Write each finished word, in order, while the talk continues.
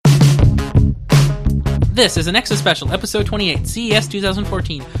This is a Nexus Special, Episode 28, CES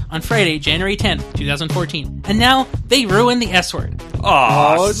 2014, on Friday, January 10th, 2014. And now, they ruin the S-word.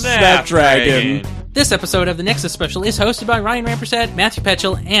 Oh, Snapdragon. This episode of the Nexus Special is hosted by Ryan Rampersad, Matthew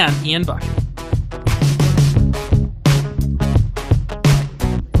Petchel, and Ian Buck.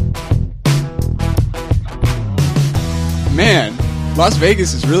 Man, Las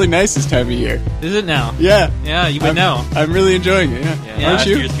Vegas is really nice this time of year. Is it now? Yeah. Yeah, you would know. I'm really enjoying it, yeah. Yeah. Aren't Last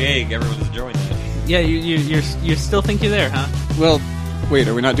you? year's gig, everyone's enjoying that. Yeah, you still think you're there, huh? Well, wait,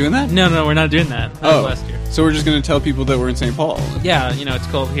 are we not doing that? No, we're not doing that. That was last year. So we're just going to tell people that we're in St. Paul. Yeah, it's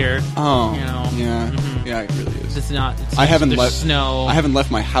cold here. Oh, You know. yeah. Mhm. Yeah, it really is. It's not. I haven't there's left snow. I haven't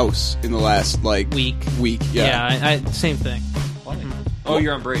left my house in the last, week. yeah. Yeah, same thing. Oh,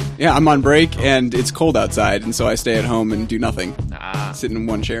 you're on break. Yeah, I'm on break, and it's cold outside, and so I stay at home and do nothing. Ah. Sit in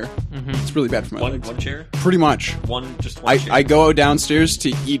one chair. Mm-hmm. It's really bad for my legs. One chair? Pretty much. One chair? I go downstairs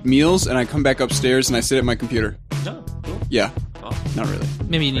to eat meals, and I come back upstairs, and I sit at my computer. No, cool. Yeah, Awesome. not really.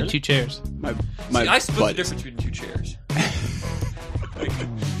 Maybe you need Really? 2 chairs. My See, I split butt. the difference between 2 chairs.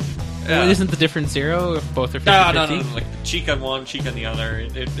 Well, isn't the difference 0 if both are 50-50? No. Like cheek on one, cheek on the other.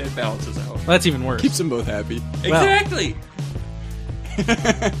 It balances out. Well, that's even worse. Keeps them both happy. Exactly.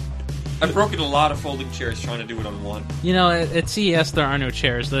 I've broken a lot of folding chairs trying to do it on one. At CES there are no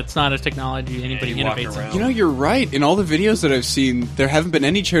chairs. That's not a technology anybody you walk innovates around. in. You know, you're right. In all the videos that I've seen, there haven't been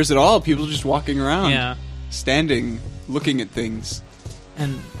any chairs at all. People just walking around. Yeah, Standing, looking at things.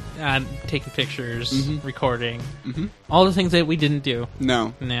 and taking pictures, Mhm. recording, Mhm. all the things that we didn't do.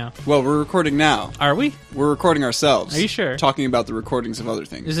 No. No. Well, we're recording now. Are we? We're recording ourselves. Are you sure? Talking about the recordings of other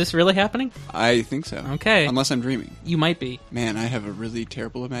things. Is this really happening? I think so. Okay. Unless I'm dreaming. You might be. Man, I have a really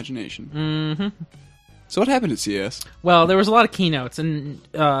terrible imagination. Mm-hmm. So what happened at CS? Well, there was a lot of keynotes, and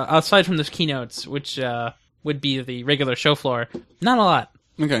aside from those keynotes, which would be the regular show floor, not a lot.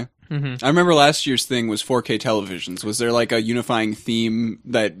 Okay. Mm-hmm. I remember last year's thing was 4K televisions. Was there like a unifying theme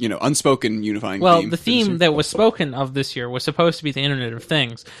that, unspoken unifying Well, theme? the theme that was spoken of this year was supposed to be the Internet of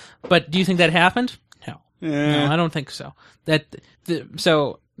Things. But do you think that happened? No. No, I don't think so.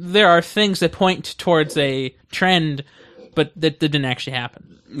 So there are things that point towards a trend, but that didn't actually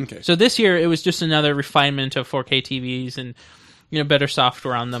happen. Okay. So this year, it was just another refinement of 4K TVs and, better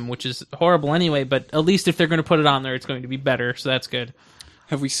software on them, which is horrible anyway, but at least if they're going to put it on there, it's going to be better, so that's good.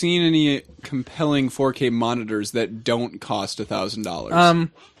 Have we seen any compelling 4K monitors that don't cost $1,000?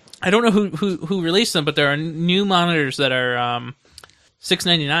 I don't know who released them, but there are new monitors that are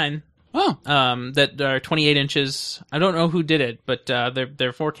 $699. Oh. That are 28 inches. I don't know who did it, but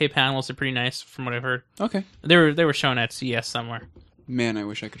their 4K panels are pretty nice, from what I've heard. Okay. They were shown at CES somewhere. Man, I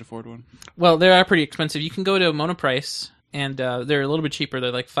wish I could afford one. Well, they are pretty expensive. You can go to Monoprice, and they're a little bit cheaper.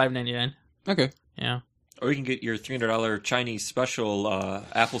 They're like $5.99. Okay. Yeah. Or you can get your $300 Chinese special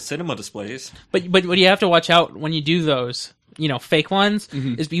Apple Cinema displays. But what you have to watch out when you do those, fake ones,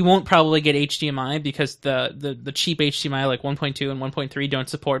 is you won't probably get HDMI because the cheap HDMI like 1.2 and 1.3 don't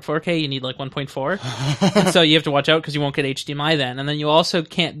support 4K. You need like 1.4. And so you have to watch out because you won't get HDMI then. And then you also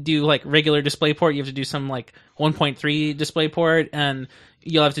can't do like regular DisplayPort. You have to do some like 1.3 DisplayPort, and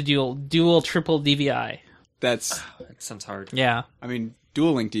you'll have to do dual, triple DVI. That sounds hard. Yeah. I mean,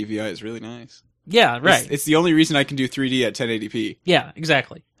 dual link DVI is really nice. Yeah, right. It's the only reason I can do 3D at 1080p. Yeah,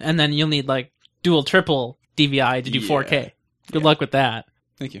 exactly. And then you'll need like dual, triple DVI to do 4K. Good luck with that.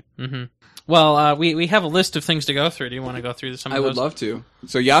 Thank you. Mm-hmm. Well, we have a list of things to go through. Do you want to go through some of I those? would love to.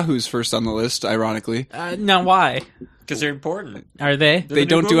 So Yahoo's first on the list, ironically. Now, why? Because they're important. Are they? They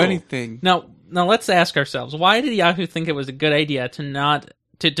don't do anything. Now, let's ask ourselves, why did Yahoo think it was a good idea to not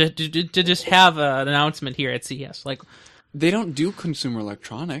to just have an announcement here at CES? Like, They don't do consumer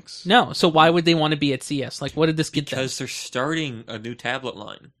electronics. no. So why would they want to be at CES? Like, what did this get them? Because they're starting a new tablet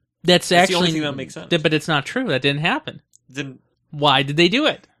line. That's the actually only thing that makes sense. But it's not true. That didn't happen. Then, Why did they do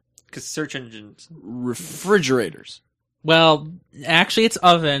it? because search engines. Refrigerators. Well, actually, it's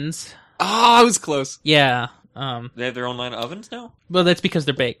ovens. Ah, I was close. Yeah. They have their own line of ovens now? Well, that's because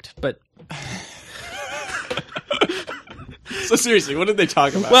they're baked. But So seriously, what did they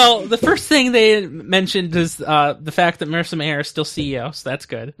talk about? well, the first thing they mentioned is the fact that Marissa Mayer is still CEO, so that's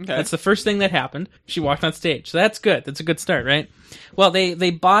good. Okay. That's the first thing that happened. She walked on stage, so that's good. That's a good start, right? Well,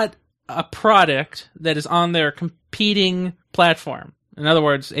 they bought a product that is on their competing platform. In other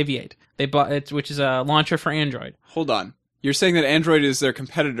words, Aviate. They bought it, which is a launcher for Android. Hold on. You're saying that Android is their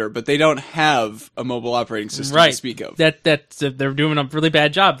competitor, but they don't have a mobile operating system Right. to speak of. That's they're doing a really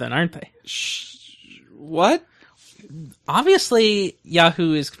bad job then, aren't they? What? Obviously,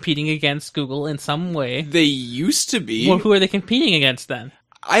 Yahoo is competing against Google in some way. They used to be. Well, who are they competing against then?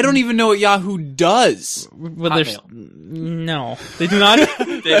 I don't even know what Yahoo does. Well, there's no, they do not.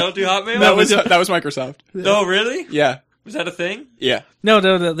 They don't do Hotmail? That was Microsoft. No, really? Yeah. Was that a thing? Yeah. No,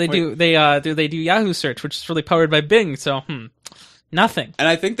 they do. They do Yahoo search, which is really powered by Bing. So, nothing. And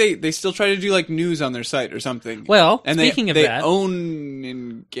I think they still try to do like news on their site or something. Well, and speaking of they that, own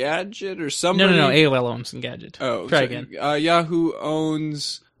Engadget or somebody. no. AOL owns Engadget. Oh, try so, again. Yahoo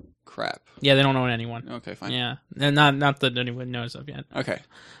owns crap. Yeah, they don't own anyone. Okay, fine. Yeah, and not that anyone knows of yet. Okay.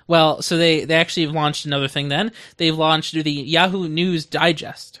 Well, so they actually have launched another thing. Then they've launched the Yahoo News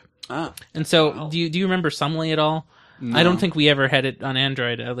Digest. Ah. And so, do you remember Sumly at all? No. I don't think we ever had it on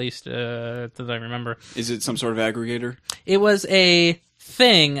Android, at least that I remember. Is it some sort of aggregator? It was a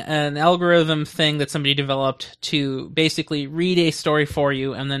thing, an algorithm thing that somebody developed to basically read a story for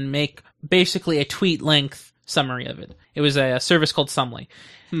you and then make basically a tweet-length summary of it. It was a service called Sumly,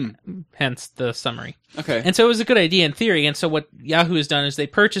 hence the summary. Okay. And so it was a good idea in theory, and so what Yahoo has done is they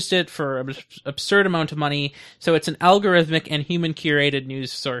purchased it for an absurd amount of money, so it's an algorithmic and human-curated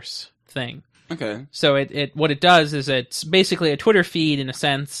news source thing. Okay. So it what it does is it's basically a Twitter feed in a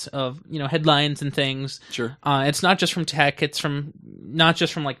sense of, headlines and things. Sure. It's not just from tech, it's not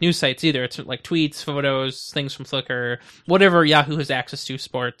just from like news sites either. It's like tweets, photos, things from Flickr, whatever Yahoo has access to,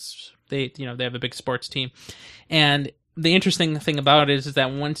 sports. They have a big sports team. And the interesting thing about it is that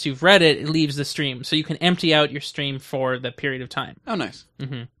once you've read it, it leaves the stream. So you can empty out your stream for that period of time. Oh, nice.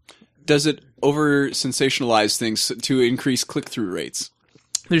 Mm-hmm. Does it over-sensationalize things to increase click-through rates?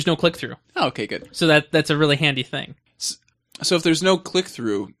 There's no click-through. Oh, okay, good. So that's a really handy thing. So if there's no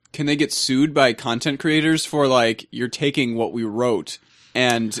click-through, can they get sued by content creators for, like, you're taking what we wrote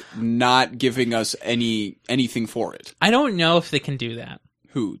and not giving us anything for it? I don't know if they can do that.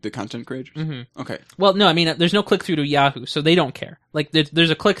 Who? The content creators? Mm-hmm. Okay. Well, no, I mean, there's no click-through to Yahoo, so they don't care. Like,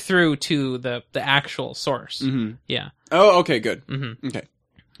 there's a click-through to the actual source. Mm-hmm. Yeah. Oh, okay, good. Mm-hmm. Okay.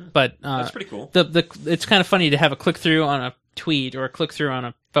 But that's pretty cool. It's kind of funny to have a click-through on a tweet or a click-through on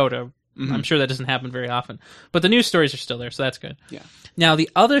a photo. Mm-hmm. I'm sure that doesn't happen very often. But the news stories are still there, so that's good. Yeah. Now, the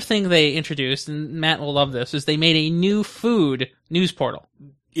other thing they introduced, and Matt will love this, is they made a new food news portal.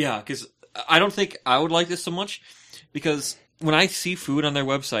 Yeah, because I don't think I would like this so much, because when I see food on their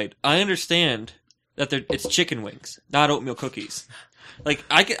website, I understand that it's chicken wings, not oatmeal cookies. Like,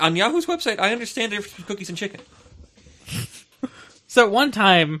 on Yahoo's website, I understand the difference between cookies and chicken. So at one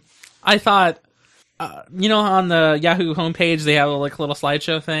time, I thought, on the Yahoo homepage, they have a little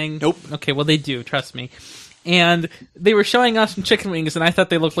slideshow thing? Nope. Okay, well, they do, trust me. And they were showing us some chicken wings, and I thought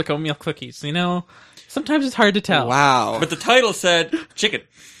they looked like oatmeal cookies. Sometimes it's hard to tell. Wow. But the title said chicken.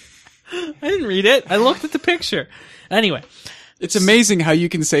 I didn't read it. I looked at the picture. Anyway. It's amazing how you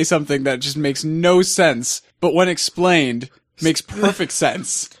can say something that just makes no sense, but when explained, makes perfect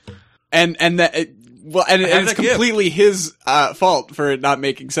sense. And it's completely his fault for it not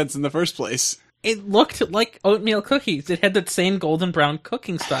making sense in the first place. It looked like oatmeal cookies. It had that same golden brown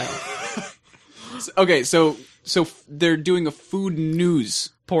cooking style. Okay, so they're doing a food news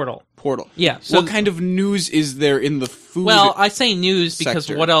portal. Yeah. So what kind of news is there in the food? Well, I say news because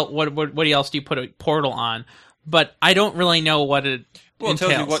sector? what else do you put a portal on? But I don't really know what it entails. It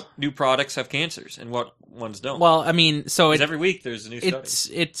tells you what new products have cancers and what ones don't. Well, I mean, so every week there's a new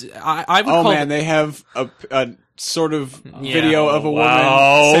study. I would oh call man, they have a sort of video of a woman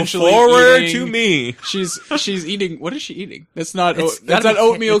essentially forward eating, to me. She's eating. What is she eating? That's not not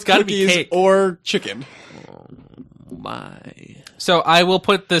oatmeal it's gotta be cookies cake. or chicken. My. So I will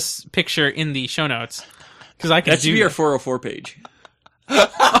put this picture in the show notes because I can. That should be our 404 page.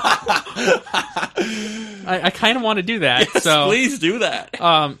 I kind of want to do that. Yes, so please do that.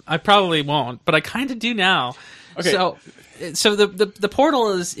 I probably won't, but I kind of do now. Okay. So the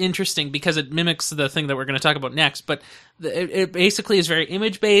portal is interesting because it mimics the thing that we're going to talk about next, but it basically is very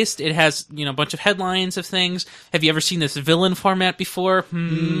image based. It has a bunch of headlines of things. Have you ever seen this villain format before?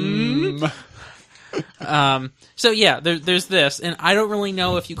 So yeah, there's this, and I don't really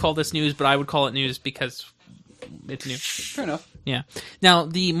know if you call this news, but I would call it news because it's new. Fair enough. Yeah. Now,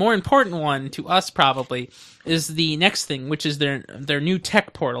 the more important one to us probably is the next thing, which is their new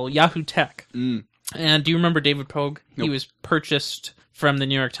tech portal, Yahoo Tech. Mm. And do you remember David Pogue? Nope. He was purchased from the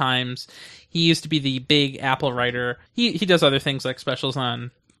New York Times. He used to be the big Apple writer. He does other things like specials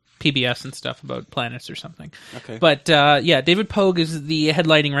on PBS and stuff about planets or something. Okay. But David Pogue is the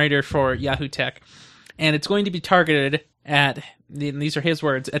headlining writer for Yahoo Tech. And it's going to be targeted at, and these are his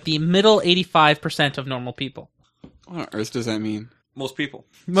words, at the middle 85% of normal people. What on earth does that mean? Most people.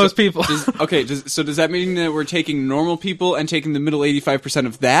 Does that mean that we're taking normal people and taking the middle 85%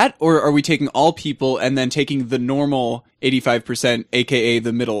 of that? Or are we taking all people and then taking the normal 85%, aka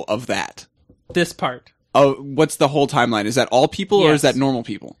the middle of that? This part. what's the whole timeline? Is that all people or is Yes. that normal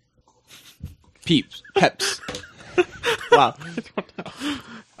people? Peps. Wow.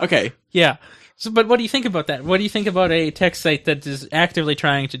 Okay. Yeah. So, but what do you think about that? What do you think about a tech site that is actively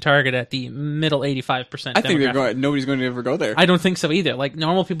trying to target at the middle 85%? I think nobody's going to ever go there. I don't think so either. Like,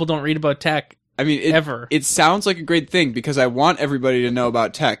 normal people don't read about tech. I mean, it sounds like a great thing because I want everybody to know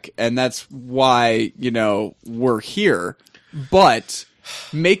about tech, and that's why, we're here. But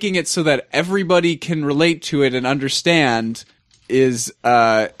making it so that everybody can relate to it and understand is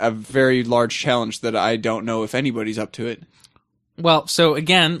a very large challenge that I don't know if anybody's up to it. Well, so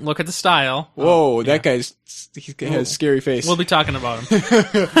again, look at the style. Whoa, that guy's he has a scary face. We'll be talking about him.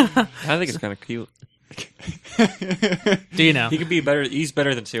 I think it's kind of cute. Do you know? He could be better. He's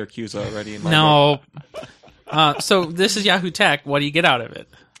better than Syracuse already. In my No. So this is Yahoo Tech. What do you get out of it?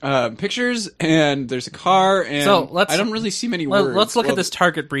 Pictures, and there's a car, and I don't really see many words. Let's look at this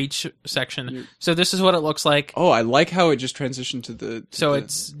target breach section. So this is what it looks like. Oh, I like how it just transitioned to the...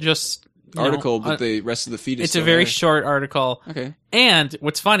 It's just... article, but the rest of the feed is It's a very short article. Okay. And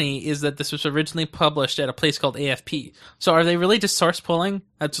what's funny is that this was originally published at a place called AFP. So are they really just source pulling?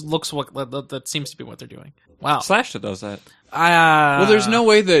 That seems to be what they're doing. Wow. Slashdot does that. Well, there's no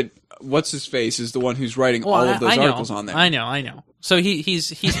way that what's-his-face is the one who's writing all of those articles on there. I know. So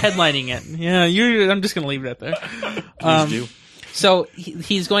he's headlining it. Yeah, I'm just going to leave it at there. Please do. So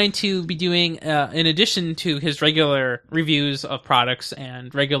he's going to be doing, in addition to his regular reviews of products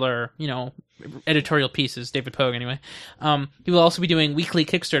and regular, editorial pieces, David Pogue anyway, he will also be doing weekly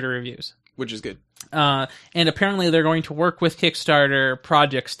Kickstarter reviews. Which is good. And apparently they're going to work with Kickstarter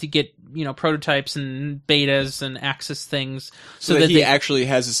projects to get, prototypes and betas and access things. So that he actually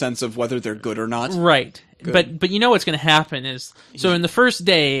has a sense of whether they're good or not. Right. Good. But what's going to happen is, so in the first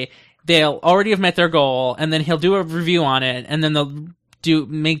day, they'll already have met their goal, and then he'll do a review on it, and then they'll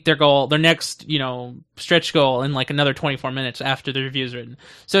make their next, stretch goal in like another 24 minutes after the review's written.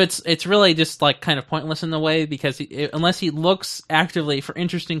 So it's really just like kind of pointless in a way because unless he looks actively for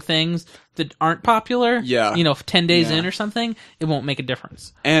interesting things that aren't popular, 10 days in or something, it won't make a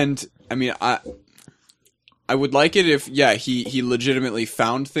difference. And I mean, I would like it if, he legitimately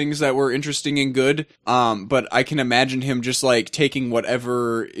found things that were interesting and good, but I can imagine him just, taking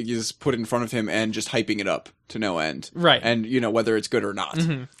whatever is put in front of him and just hyping it up to no end. Right. And, whether it's good or not.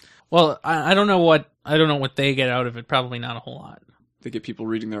 Mm-hmm. Well, I don't know what they get out of it. Probably not a whole lot. They get people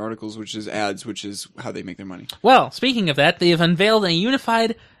reading their articles, which is ads, which is how they make their money. Well, speaking of that, they have unveiled a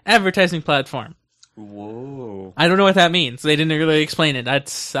unified advertising platform. Whoa. I don't know what that means. They didn't really explain it.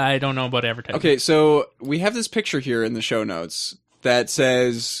 I don't know about advertising. Okay, so we have this picture here in the show notes that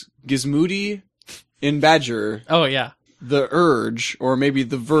says Gizmodo in Badger. Oh, yeah. The Urge, or maybe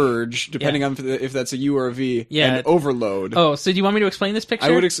The Verge, depending on if that's a U or a V, and Overload. Oh, so do you want me to explain this picture?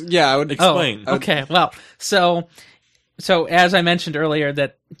 I would explain. Oh, okay, well, So as I mentioned earlier,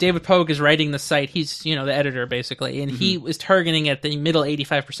 that David Pogue is writing the site. He's, the editor basically, and he is targeting at the middle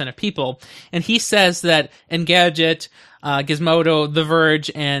 85% of people. And he says that Engadget, Gizmodo, The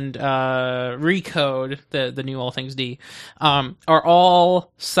Verge, and Recode, the new All Things D, are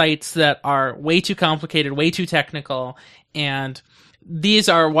all sites that are way too complicated, way too technical, and these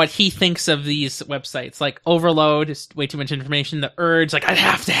are what he thinks of these websites. Like Overload is way too much information. The Urge, like, I'd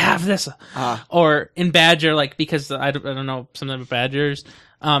have to have this. Or in Badger, because I don't know something about badgers.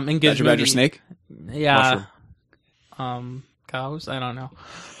 In Badger snake? Yeah. Cows? I don't know.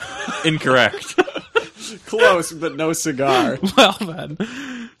 Incorrect. Close, but no cigar. Well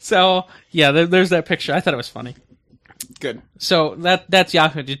then. So, yeah, there's that picture. I thought it was funny. Good. So that's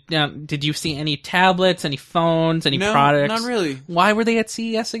Yahoo. Did you see any tablets, any phones, any products? Not really. Why were they at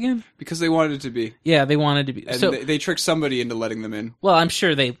CES again? Because they wanted it to be. Yeah, they wanted to be. And they tricked somebody into letting them in. Well, I'm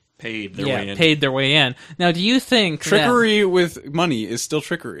sure they paid their way in. Now, do you think trickery with money is still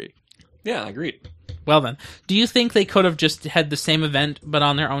trickery? Yeah, I agreed. Well then, do you think they could have just had the same event but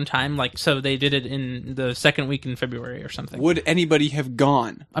on their own time? So they did it in the second week in February or something. Would anybody have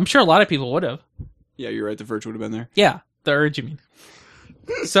gone? I'm sure a lot of people would have. Yeah, you're right. The Verge would have been there. Yeah, the Urge, you mean.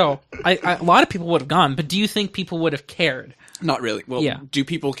 So, a lot of people would have gone, but do you think people would have cared? Not really. Well, do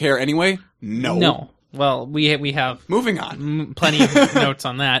people care anyway? No. No. Well, we have... Moving on. Plenty of notes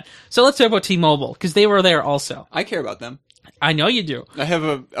on that. So let's talk about T-Mobile, because they were there also. I care about them. I know you do. I have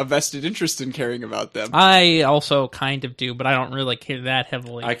a vested interest in caring about them. I also kind of do, but I don't really care that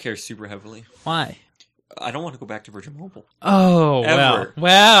heavily. I care super heavily. Why? I don't want to go back to Virgin Mobile. Oh, Ever.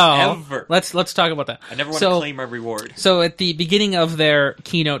 well. Ever. Let's talk about that. I never want to claim my reward. So at the beginning of their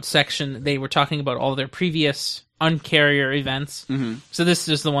keynote section, they were talking about all their previous Uncarrier events. Mm-hmm. So this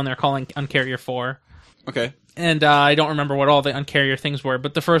is the one they're calling Uncarrier 4. Okay. And I don't remember what all the Uncarrier things were,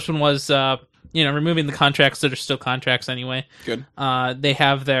 but the first one was removing the contracts that are still contracts anyway. Good. They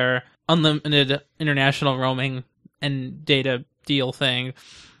have their unlimited international roaming and data deal thing,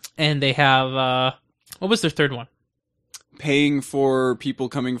 and they have what was their third one? Paying for people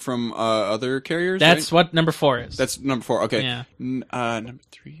coming from other carriers. That's right? what number 4 is. That's number 4. Okay. Yeah. Number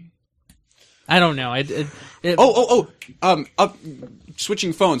 3. I don't know.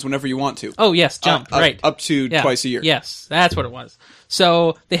 Switching phones whenever you want to. Oh yes, jump right up to Yeah. twice a year. Yes, that's what it was.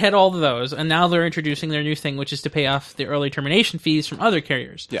 So they had all of those, and now they're introducing their new thing, which is to pay off the early termination fees from other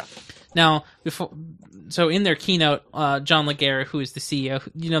carriers. Yeah. Now, so in their keynote, John Laguerre, who is the CEO,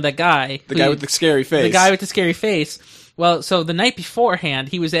 that guy, the guy with the scary face, the guy with the scary face. Well, so the night beforehand,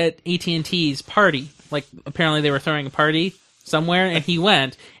 he was at AT&T's party. Like apparently they were throwing a party somewhere, and he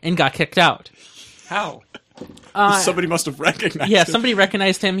went and got kicked out. How? Somebody must have recognized Yeah, him. somebody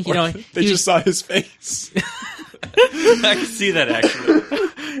recognized him. They just saw his face. I can see that actually.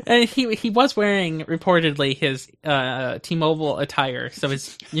 And he was wearing reportedly his T-Mobile attire, so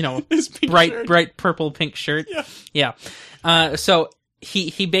his His pink shirt. bright purple pink shirt. Yeah. So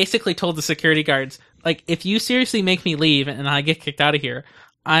he basically told the security guards, like, if you seriously make me leave and I get kicked out of here,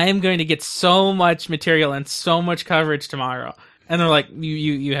 I am going to get so much material and so much coverage tomorrow. And they're like,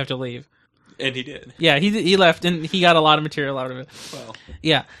 you have to leave. And he did. Yeah, he left and he got a lot of material out of it. Well,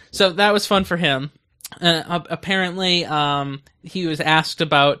 Yeah, so that was fun for him. Apparently, he was asked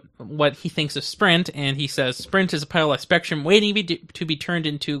about what he thinks of Sprint, and he says Sprint is a pile of spectrum waiting to be turned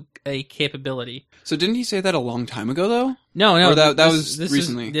into a capability. So didn't he say that a long time ago, though? No, Or that was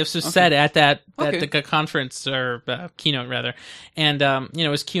recently? This was Okay. said at that Okay. the conference or keynote rather, and it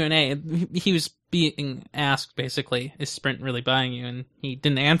was Q&A. He was being asked basically, is Sprint really buying you? And he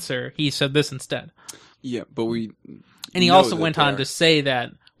didn't answer. He said this instead. Yeah, but we. And he know also that went they on are. to say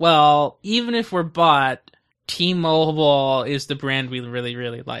that, well, even if we're bought, T-Mobile is the brand we really,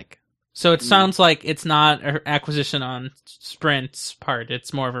 really like. So it sounds like it's not an acquisition on Sprint's part.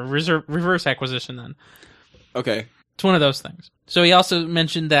 It's more of a reverse acquisition then. Okay. It's one of those things. So he also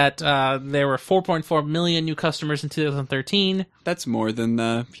mentioned that there were 4.4 million new customers in 2013, That's more than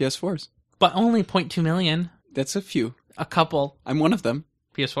PS4s. but only 0.2 million. That's a few. A couple I'm one of them.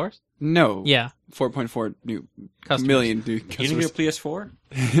 PS4s? No. Yeah. 4.4 new Customers. million new you didn't customers. get a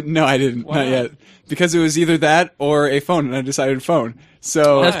PS4? No, I didn't. Wow. Not yet. Because it was either that or a phone, and I decided phone.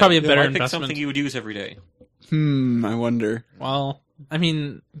 So, That's probably a Why? better Why pick investment. something you would use every day? I wonder. Well, I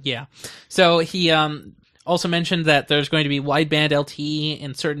mean, yeah. So he also mentioned that there's going to be wideband LTE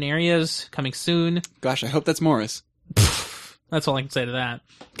in certain areas coming soon. Gosh, I hope that's Morris. That's all I can say to that.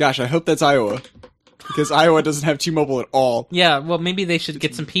 Gosh, I hope that's Iowa. Because Iowa doesn't have T-Mobile at all. Yeah, well, maybe they should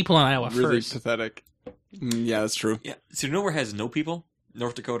get some people in Iowa Really first. pathetic. Yeah, that's true. Yeah. So you know where has no people?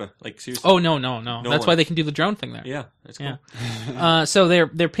 North Dakota. Like seriously. Oh, no. That's one. why they can do the drone thing there. Yeah, that's cool. Yeah. So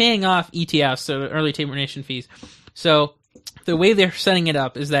they're paying off ETFs, so early termination fees. So the way they're setting it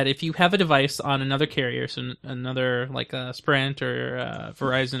up is that if you have a device on another carrier, so another like a Sprint or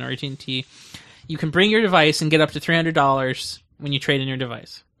Verizon or AT&T, you can bring your device and get up to $300 when you trade in your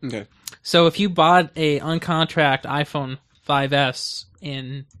device. Okay. So if you bought a on-contract iPhone 5S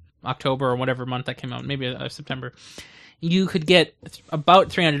in October or whatever month that came out, maybe September, you could get about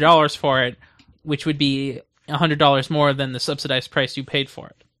 $300 for it, which would be $100 more than the subsidized price you paid for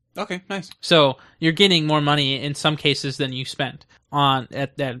it. Okay, nice. So you're getting more money in some cases than you spent on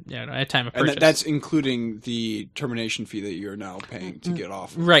at time of And purchase. that's including the termination fee that you're now paying to get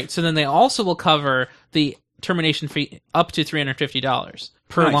off. Right. So then they also will cover the termination fee up to $350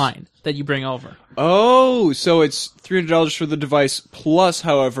 per Nice. line that you bring over. Oh, so it's $300 for the device plus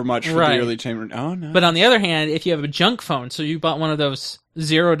however much for Right. the early termination. Oh, no. But on the other hand, if you have a junk phone, so you bought one of those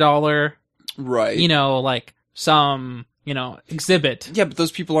 $0, right. like some, exhibit. Yeah, but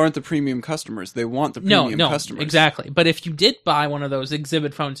those people aren't the premium customers. They want the premium No, customers. exactly. But if you did buy one of those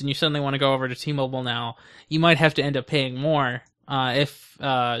exhibit phones and you suddenly want to go over to T-Mobile now, you might have to end up paying more if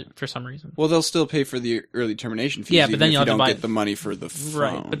for some reason. Well, they'll still pay for the early termination fees. Yeah, but even then if you'll you have to don't buy- get the money for the phone.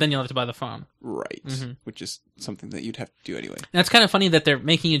 Right, but then you'll have to buy the phone. Right, Mhm. which is something that you'd have to do anyway. Now, it's kind of funny that they're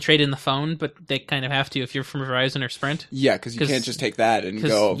making you trade in the phone, but they kind of have to if you're from Verizon or Sprint. Yeah, because you 'Cause- can't just take that and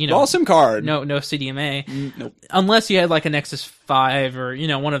 'cause, go, you know, all SIM card. No CDMA. Nope. Unless you had like a Nexus 5 or,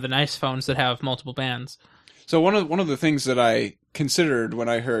 one of the nice phones that have multiple bands. So one of the things that I considered when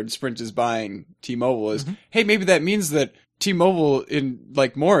I heard Sprint is buying T-Mobile is, hey, maybe that means that T-Mobile in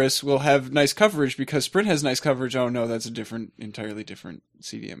like Morris will have nice coverage because Sprint has nice coverage. Oh no, that's a entirely different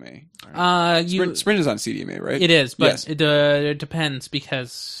CDMA. All right. Sprint is on CDMA, right? It is, but Yes. it depends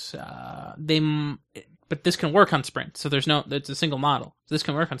because but this can work on Sprint. So it's a single model. This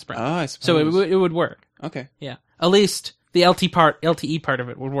can work on Sprint. Oh, I suppose. So it would work. Okay. Yeah. At least the LTE part of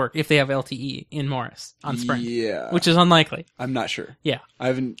it would work if they have LTE in Morris on Sprint. Yeah. Which is unlikely. I'm not sure. Yeah.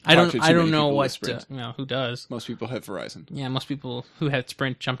 I don't know what who does. Most people have Verizon. Yeah, most people who had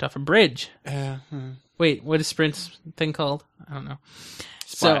Sprint jumped off a bridge. Wait, what is Sprint's thing called? I don't know.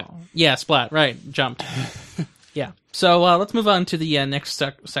 Splat. So, yeah, Splat, right. Jumped. Yeah. So let's move on to the next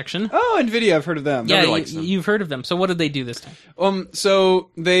section. Oh, NVIDIA, I've heard of them. Yeah, likes them. you've heard of them. So what did they do this time? So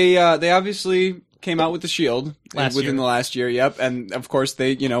they obviously came out with the Shield within the last year. Yep, and of course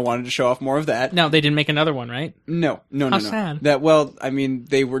they wanted to show off more of that. No, they didn't make another one, right? No. How sad.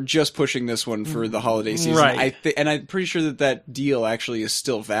 They were just pushing this one for the holiday season. Right. And I'm pretty sure that deal actually is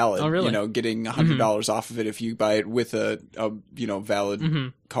still valid. Oh, really? Getting $100 off of it if you buy it with a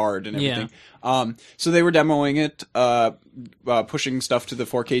valid card and everything. Yeah. So they were demoing it, pushing stuff to the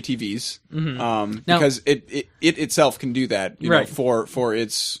 4K TVs, because it itself can do that, Right. for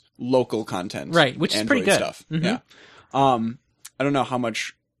its local content, Right, which is pretty Android good. stuff. Yeah. I don't know how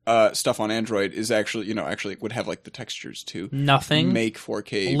much stuff on Android is actually would have like the textures to Nothing. make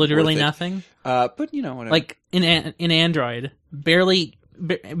 4K Literally worth it. nothing. But whatever. Like in Android, barely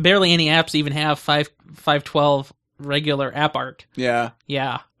any apps even have 512 regular app art. Yeah.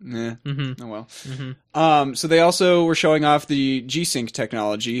 Yeah. Yeah. Mm-hmm. Oh well. So they also were showing off the G-Sync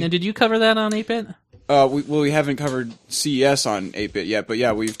technology. Now, did you cover that on 8-Bit? We haven't covered CES on 8-Bit yet, but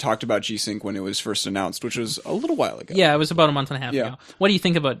yeah, we've talked about G-Sync when it was first announced, which was a little while ago. Yeah, it was about a month and a half Yeah. ago. What do you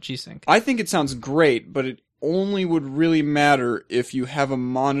think about G-Sync? I think it sounds great, but it only would really matter if you have a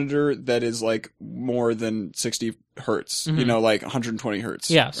monitor that is like more than 60 hertz, like 120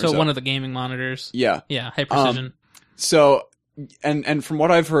 hertz. Yeah, or so one of the gaming monitors. Yeah. Yeah, high precision. So, and from what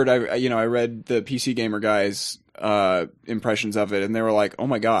I've heard, I read the PC Gamer guys' impressions of it, and they were like, "Oh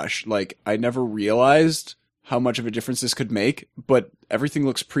my gosh! Like I never realized how much of a difference this could make, but everything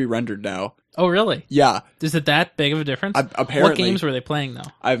looks pre-rendered now." Oh, really? Yeah, Is it that big of a difference? apparently. What games were they playing, though?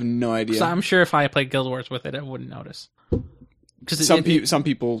 I have no idea. So I'm sure if I played Guild Wars with it, I wouldn't notice. Some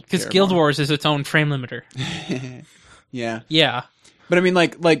people, because Guild Wars is its own frame limiter. Yeah, Yeah. but I mean,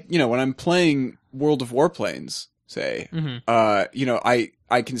 like when I'm playing World of Warplanes, say,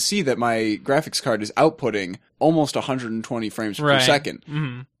 I can see that my graphics card is outputting almost 120 frames per Right. second.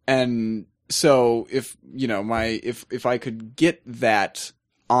 Mm-hmm. And so if I could get that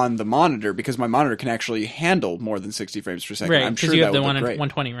on the monitor, because my monitor can actually handle more than 60 frames per second, Right, I'm because sure you that have the would one look great.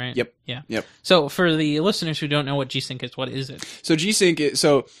 120, right? Yep. Yeah. Yep. So for the listeners who don't know what G-Sync is, what is it? So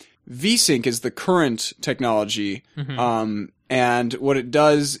V-Sync is the current technology, and what it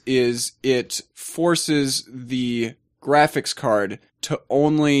does is it forces the graphics card to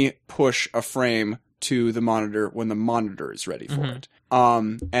only push a frame to the monitor when the monitor is ready for it.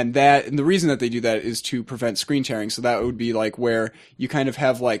 And the reason that they do that is to prevent screen tearing. So that would be like where you kind of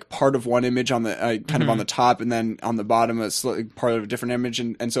have like part of one image on the kind of on the top, and then on the bottom it's part of a different image,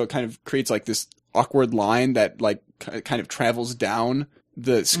 and so it kind of creates like this awkward line that like kind of travels down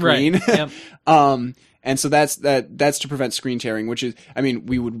the screen. Right. Yep. And so that's to prevent screen tearing, which is, I mean,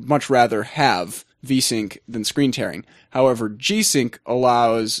 we would much rather have V-Sync than screen tearing. However, G-Sync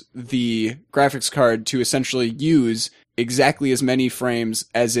allows the graphics card to essentially use exactly as many frames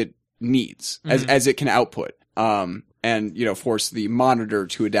as it needs, as it can output. And, force the monitor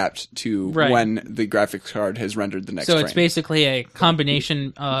to adapt to when the graphics card has rendered the next frame. So it's basically a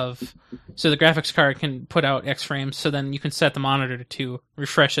combination of... So the graphics card can put out X frames, so then you can set the monitor to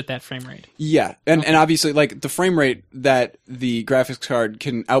refresh at that frame rate. Yeah, and obviously, like, the frame rate that the graphics card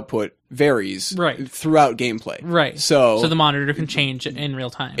can output varies throughout gameplay. Right. So the monitor can change in real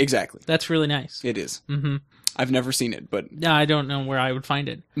time. Exactly. That's really nice. It is. Mm-hmm. I've never seen it, but... No, I don't know where I would find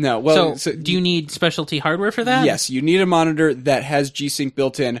it. No, well... So do you need specialty hardware for that? Yes, you need a monitor that has G-Sync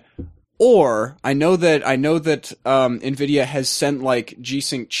built in, or I know that NVIDIA has sent like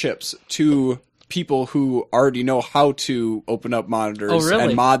G-Sync chips to people who already know how to open up monitors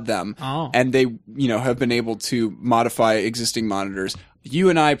and mod them, and they have been able to modify existing monitors.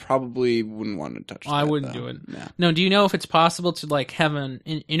 You and I probably wouldn't want to touch that. I wouldn't do it. No, do you know if it's possible to like have an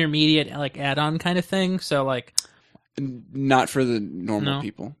intermediate like add-on kind of thing? So like, not for the normal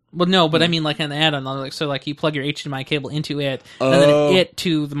people. Well, no, but I mean like an add-on. Like, so like you plug your HDMI cable into it, and then it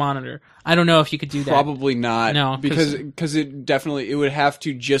to the monitor. I don't know if you could do that. Probably not. No, because it would have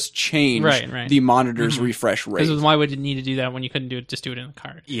to just change the monitor's refresh rate. Because why would you need to do that when you couldn't do it in the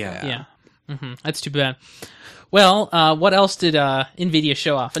card? Yeah. Yeah. That's too bad. Well, what else did NVIDIA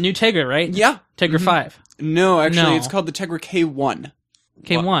show off? A new Tegra, right? Yeah. Tegra 5. No, actually, it's called the Tegra K1.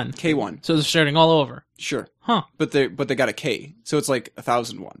 K1? K1. So they're starting all over. Sure. Huh. But they got a K, so it's like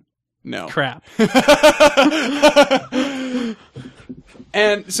 1001. No. Crap.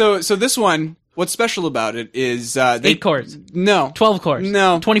 And so this one What's special about it is 8 cores, No, 12 cores,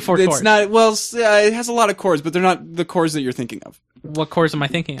 no, 24 it's cores. not. Well, it has a lot of cores, but they're not the cores that you're thinking of. What cores am I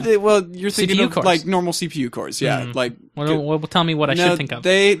thinking of? You're thinking CPU of cores. like normal CPU cores. Yeah, like Well, tell me what I should think of.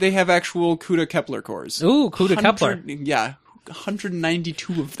 They have actual CUDA Kepler cores. Ooh, CUDA Kepler. Yeah,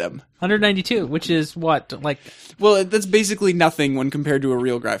 192 of them. 192, which is what, like Well, that's basically nothing when compared to a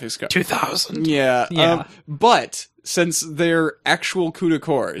real graphics card. 2000. Yeah. Yeah. But since they're actual CUDA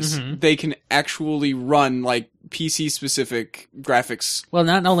cores, Mm-hmm. they can actually run like PC-specific graphics. Well,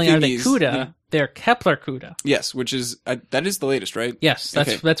 not only are they thingies. CUDA, they're Kepler CUDA. Yes, which is that is the latest, right? Yes,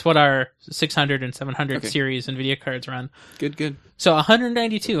 Okay. that's what our 600 and 700 Okay. series NVIDIA cards run. Good. So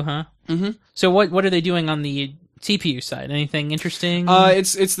 192, huh? Mhm. So what are they doing on the CPU side? Anything interesting?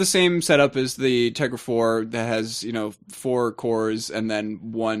 It's the same setup as the Tegra 4 that has 4 cores and then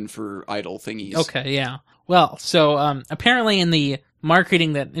 1 for idle thingies. Okay, yeah. Well, so apparently in the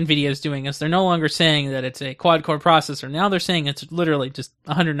marketing that NVIDIA is doing is they're no longer saying that it's a quad-core processor. Now they're saying it's literally just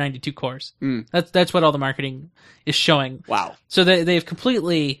 192 cores. Mm. That's what all the marketing is showing. Wow. So they've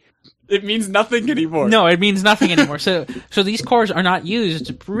completely... It means nothing anymore. No, it means nothing anymore. So these cores are not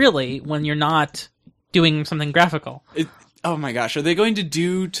used really when you're not doing something graphical. Oh my gosh, are they going to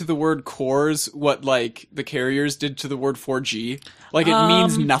do to the word cores what like the carriers did to the word 4G? Like it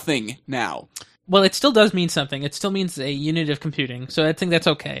means nothing now. Well, it still does mean something. It still means a unit of computing. So I think that's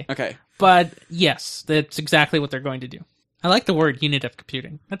okay. Okay. But yes, that's exactly what they're going to do. I like the word unit of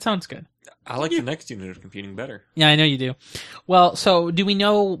computing. That sounds good. I like the next unit of computing better. Yeah, I know you do. Well, so do we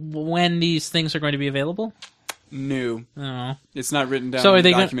know when these things are going to be available? No. Oh. It's not written down So are in the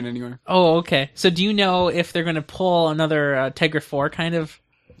they gonna- document anywhere. Oh, okay. So do you know if they're going to pull another Tegra 4 kind of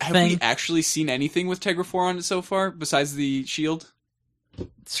Have thing? we actually seen anything with Tegra 4 on it so far besides the Shield?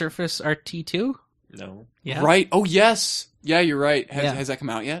 Surface RT2? No. Yeah. Right. Oh, yes. Yeah, you're right. Yeah. Has that come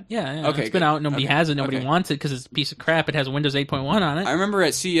out yet? Yeah. Okay, It's been good. out. Nobody Okay, has it. Nobody okay. wants it because it's a piece of crap. It has Windows 8.1 on it. I remember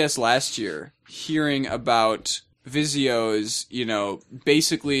at CES last year hearing about Vizio's,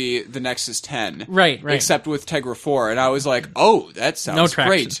 basically the Nexus 10. Right. Except with Tegra 4. And I was like, oh, that No sounds traction.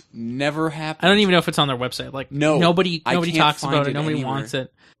 great. Never happened. I don't even know if it's on their website. Like, No, nobody I can't talks find about it it. Nobody anywhere. wants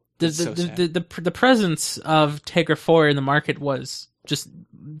it. It's so sad. The presence of Tegra 4 in the market was just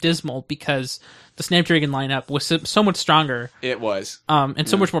dismal because the Snapdragon lineup was so much stronger, It was. and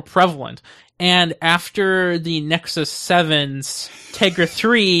so much more prevalent. And after the Nexus 7's Tegra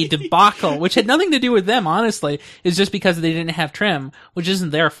 3 debacle, which had nothing to do with them, honestly, is just because they didn't have trim, which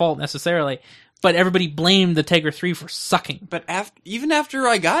isn't their fault necessarily. But everybody blamed the Tegra 3 for sucking. But even after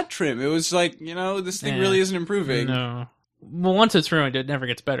I got trim, it was like, this thing Yeah. really isn't improving. No. Well, once it's ruined, it never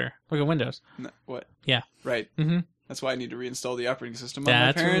gets better. Look at Windows. No, what? Yeah. Right. Mm-hmm. That's why I need to reinstall the operating system on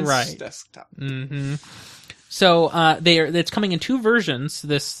That's my parents' right. desktop. Mm-hmm. So it's coming in 2 versions.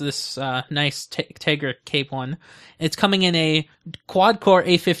 This nice Tegra Cape one. It's coming in a quad-core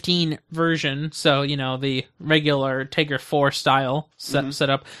A15 version, so the regular Tegra 4 style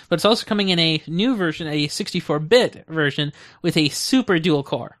setup. But it's also coming in a new version, a 64-bit version with a super dual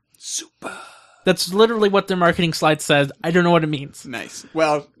core. Super. That's literally what their marketing slide says. I don't know what it means. Nice.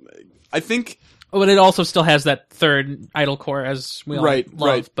 Well, I think... But it also still has that third idle core, as we all Right, love.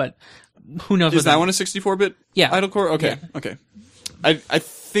 right. But who knows? Is what that one a 64-bit Yeah. idle core? Okay, Yeah. okay. I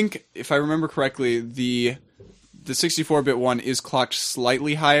think, if I remember correctly, the 64-bit one is clocked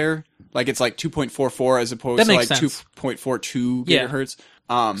slightly higher. Like, it's like 2.44 as opposed That to makes like sense. 2.42 Yeah. gigahertz.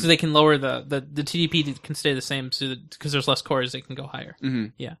 So they can lower the TDP can stay the same because there's less cores. They can go higher.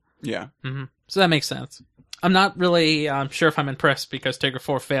 Yeah. Yeah. So that makes sense. I'm not really sure if I'm impressed because Tegra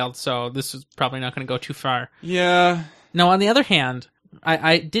 4 failed, so this is probably not going to go too far. Yeah. No, on the other hand,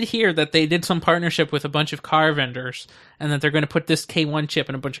 I did hear that they did some partnership with a bunch of car vendors and that they're going to put this K1 chip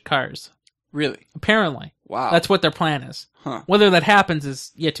in a bunch of cars. Really? Apparently. Wow. That's what their plan is. Huh. Whether that happens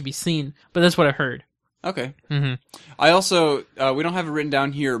is yet to be seen, but that's what I heard. Okay. Mm-hmm. I also, we don't have it written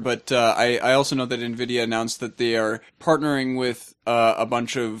down here, but I also know that NVIDIA announced that they are partnering with a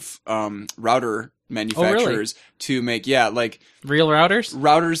bunch of router manufacturers to make, Real routers?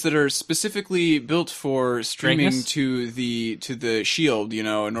 routers that are specifically built for streaming Greatness? to the Shield, in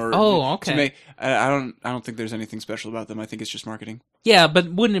order Oh, okay. to make. I don't think there's anything special about them. I think it's just marketing. Yeah,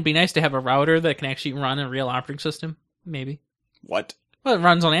 but wouldn't it be nice to have a router that can actually run a real operating system? Maybe. What Well, it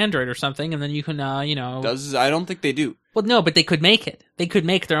runs on Android or something, and then you can, does? I don't think they do. Well, no, but they could make it. They could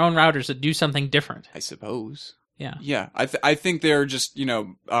make their own routers that do something different. I suppose. Yeah. Yeah, I think they're just,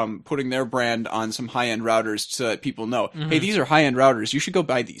 putting their brand on some high-end routers so that people know, hey, these are high-end routers. You should go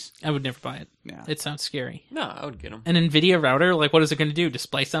buy these. I would never buy it. Yeah. It sounds scary. No, I would get them. An NVIDIA router, like, what is it going to do?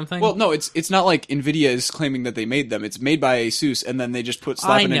 Display something? Well, no, it's not like NVIDIA is claiming that they made them. It's made by ASUS, and then they just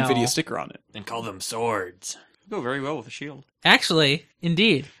slap an NVIDIA sticker on it. And call them swords. Go very well with a shield. Actually,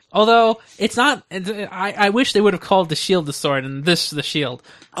 indeed. Although, it's not... I wish they would have called the shield the sword and this the shield.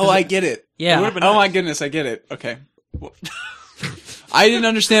 Oh, I get it. Yeah. It would've been Oh nice. my goodness, I get it. Okay. I didn't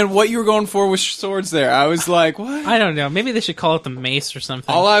understand what you were going for with swords there. I was like, what? I don't know. Maybe they should call it the mace or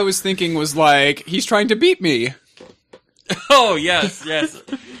something. All I was thinking was like, he's trying to beat me Oh, yes.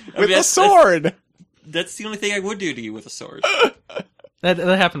 with a sword. That's the only thing I would do to you with a sword. That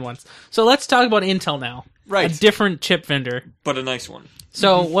happened once. So let's talk about Intel now. Right. A different chip vendor. But a nice one.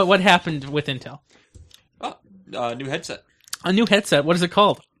 So what happened with Intel? Oh, new headset. A new headset. What is it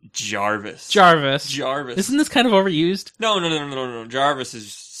called? Jarvis. Jarvis. Isn't this kind of overused? No. Jarvis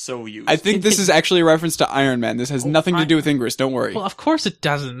is so used. I think this is actually a reference to Iron Man. This has nothing to do with Ingress. Don't worry. Well, of course it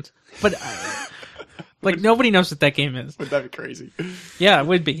doesn't. But like nobody knows what that game is. Would that be crazy? Yeah, it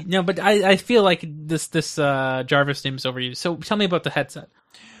would be. No, but I feel like this Jarvis name is overused. So tell me about the headset.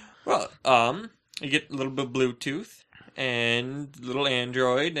 Well, you get a little bit of Bluetooth and a little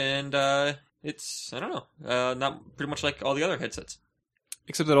Android, and it's, I don't know, not pretty much like all the other headsets.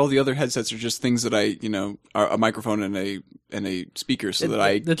 Except that all the other headsets are just things that I, are a microphone and a speaker, so that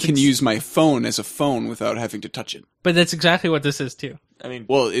I can use my phone as a phone without having to touch it. But that's exactly what this is too. I mean,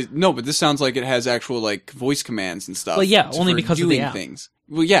 Well, no, but this sounds like it has actual voice commands and stuff. Well, yeah, for only because of the doing app. things.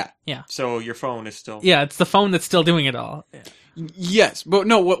 Well, yeah, so your phone is still... Yeah, it's the phone that's still doing it all. yes, but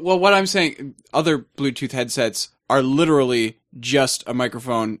no. What I'm saying, other Bluetooth headsets are literally just a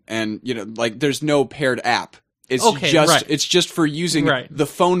microphone, and there's no paired app. It's it's just for using the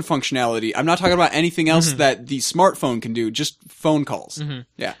phone functionality. I'm not talking about anything else that the smartphone can do. Just phone calls.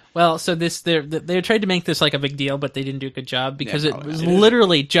 Yeah. Well, so they tried to make this like a big deal, but they didn't do a good job because it was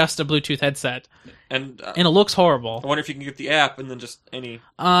literally just a Bluetooth headset, And and it looks horrible. I wonder if you can get the app and then just any...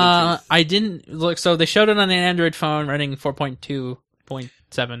 I didn't look. So they showed it on an Android phone running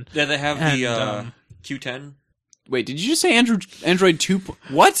 4.2.7. Yeah, they have And, the Q10. Wait, did you just say Android 2?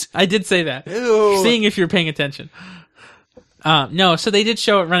 What? I did say that. Ew. Seeing if you're paying attention. No, so they did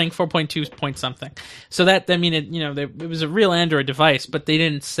show it running 4.2 point something. So that, I mean, it was a real Android device, but they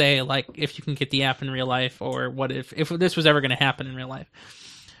didn't say, like, if you can get the app in real life or what if this was ever going to happen in real life.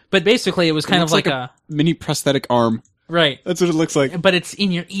 But basically, it was kind of like a mini prosthetic arm. Right. That's what it looks like. But it's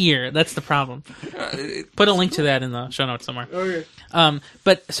in your ear. That's the problem. Put a link to that in the show notes somewhere. Okay.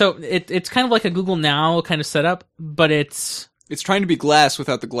 But so it's kind of like a Google Now kind of setup, but it's trying to be glass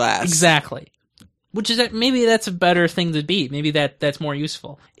without the glass. exactly. Which is maybe that's a better thing to be. Maybe that's more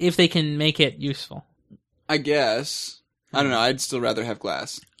useful if they can make it useful. I guess. I don't know. I'd still rather have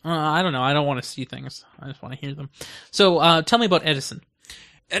glass. I don't know. I don't want to see things. I just want to hear them. So tell me about Edison.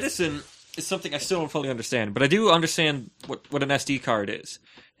 Edison is something I still don't fully understand, but I do understand what an SD card is.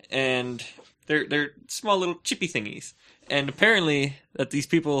 And they're small little chippy thingies. And apparently that these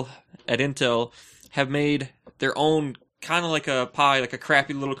people at Intel have made their own kind of like a Pi, like a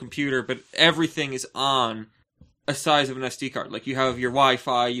crappy little computer, but everything is on a size of an SD card. Like you have your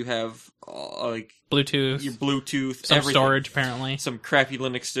Wi-Fi, you have like Bluetooth, your Bluetooth, some everything. storage apparently, some crappy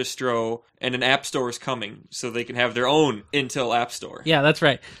Linux distro, and an app store is coming, so they can have their own Intel app store. Yeah, that's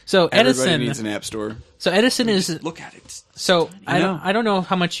right. So Everybody Edison needs an app store. So Edison is Look at it. so I don't know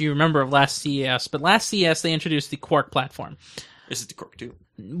how much you remember of last CES, but last CES they introduced the Quark platform. This is the Quark 2.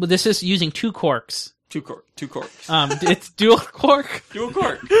 Well, this is using two quarks. Two Quarks. It's dual quark. Dual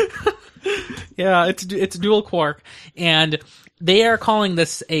Quark. Yeah, it's dual quark, and they are calling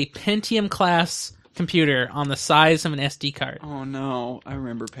this a Pentium class computer on the size of an SD card. Oh no, I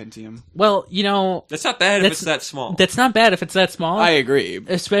remember Pentium. Well, That's not bad if it's that small. That's not bad if it's that small. I agree.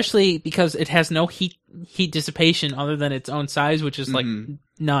 Especially because it has no heat dissipation other than its own size, which is like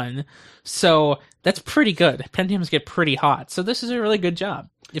none. So that's pretty good. Pentiums get pretty hot. So this is a really good job,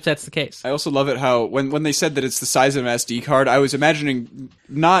 if that's the case. I also love it how when they said that it's the size of an SD card, I was imagining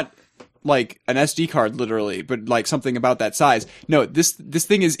not like an SD card literally, but like something about that size. No, this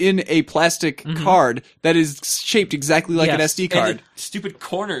thing is in a plastic card that is shaped exactly like an Yes. SD card. And the stupid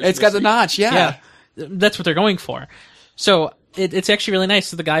corners. It's got the notch, Yeah, that's what they're going for. So it's actually really nice.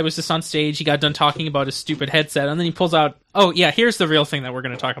 So the guy was just on stage. He got done talking about his stupid headset, and then he pulls out, oh, yeah, here's the real thing that we're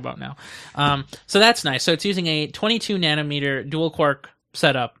going to talk about now. So that's nice. So it's using a 22 nanometer dual quark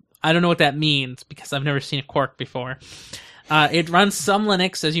setup. I don't know what that means because I've never seen a quark before. It runs some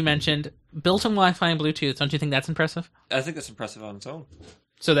Linux, as you mentioned, built-in Wi-Fi and Bluetooth. Don't you think that's impressive? I think that's impressive on its own.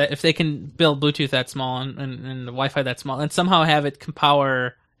 So that if they can build Bluetooth that small and the Wi-Fi that small, and somehow have it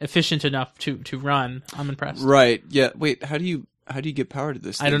power efficient enough to run, I'm impressed. Right. Yeah. Wait. How do you get power to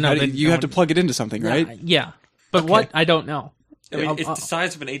this thing? I don't know. You have to plug it into something, right? Yeah. But Okay. what? I don't know. I mean, it's the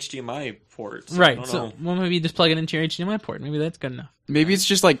size of an HDMI port. So I Right. don't So know. well, maybe just plug it into your HDMI port. Maybe that's good enough. Maybe it's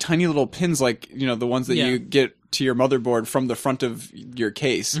just like tiny little pins, like the ones that Yeah. you get to your motherboard from the front of your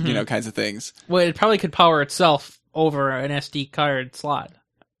case, Mm-hmm. kinds of things. Well, it probably could power itself over an SD card slot.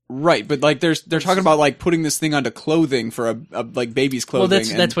 Right, but like they're talking about like putting this thing onto clothing for a like baby's clothing.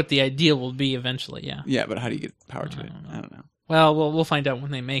 Well, that's what the ideal will be eventually. Yeah. Yeah, but how do you get power to it? I don't know. Well, we'll find out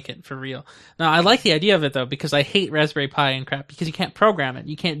when they make it for real. Now, I like the idea of it though because I hate Raspberry Pi and crap because you can't program it.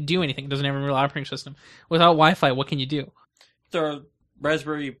 You can't do anything. It doesn't have a real operating system. Without Wi-Fi, what can you do? The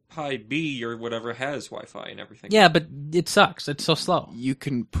Raspberry Pi B or whatever has Wi-Fi and everything. Yeah, but it sucks. It's so slow. You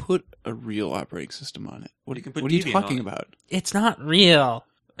can put a real operating system on it. What You can put are you Debian talking on it. about? It's not real.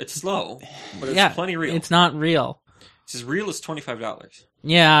 It's slow, but it's Yeah, plenty real. It's not real. It's as real as $25.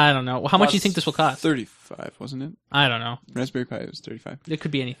 Yeah, I don't know. How much do you Plus think this will cost? 35, wasn't it? I don't know. Raspberry Pi was 35. It could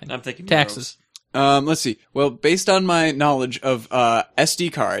be anything. I'm thinking Taxes. Let's see. Well, based on my knowledge of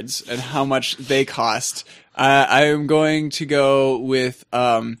SD cards and how much they cost, I am going to go with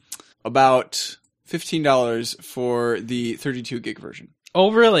about $15 for the 32 gig version.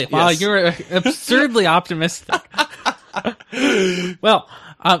 Oh, really? Wow, Yes. you're absurdly optimistic. Well,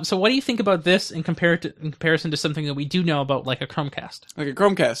 so what do you think about this in comparison to something that we do know about, like a Chromecast? Like a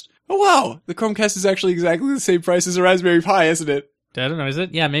Chromecast. Oh wow, the Chromecast is actually exactly the same price as a Raspberry Pi, isn't it? I don't know. Is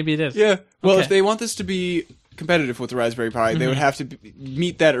it? Yeah, maybe it is. Yeah. Well, Okay. if they want this to be competitive with the Raspberry Pi, they would have to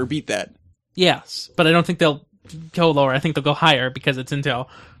meet that or beat that. Yes, but I don't think they'll go lower. I think they'll go higher because it's Intel.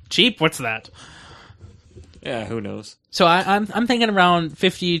 Cheap? What's that? Yeah, who knows? So I'm thinking around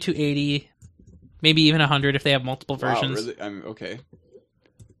 50 to 80, maybe even 100 if they have multiple versions. Wow, really? I mean, okay.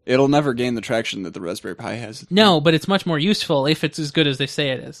 It'll never gain the traction that the Raspberry Pi has. No, but it's much more useful if it's as good as they say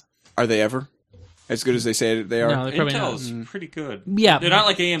it is. Are they ever as good as they say they are? No, they're probably not. Intel's pretty good. Yeah. They're not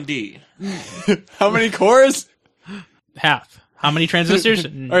like AMD. How many cores? Half. How many transistors?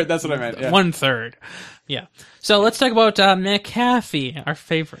 All right, that's what I meant. Yeah. 1/3. Yeah. So let's talk about McAfee, our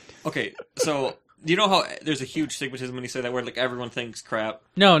favorite. Okay, so do you know how there's a huge stigmatism when you say that word? Like everyone thinks crap.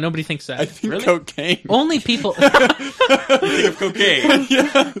 No, nobody thinks that. I think Really? cocaine. Only people. You think of cocaine.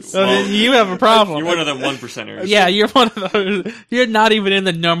 Yes. So then you have a problem. You're one of them 1%ers. Yeah, you're one of those. You're not even in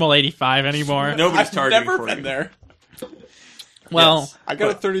the normal 85 anymore. Nobody's I've targeting never for been you. there. Well, Yes. I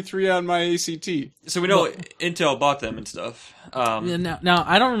got a 33 on my ACT. So we know Intel bought them and stuff. now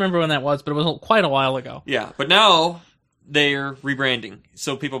I don't remember when that was, but it was quite a while ago. Yeah, but now they're rebranding,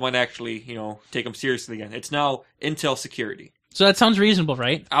 so people might actually, take them seriously again. It's now Intel Security. So that sounds reasonable,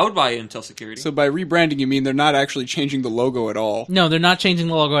 right? I would buy Intel Security. So by rebranding, you mean they're not actually changing the logo at all? No, they're not changing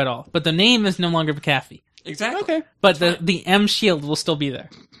the logo at all. But the name is no longer McAfee. exactly. Okay. But the M shield will still be there.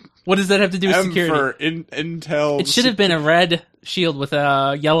 What does that have to do with M security? for Intel. It should have been a red shield with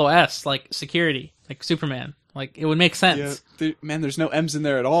a yellow S, like security, like Superman. Like, it would make sense. Yeah, man, there's no M's in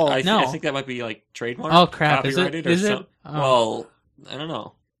there at all. I No. think that might be like trademark. Oh, crap. Is it? Copyrighted or Is it? something. Oh. Well, I don't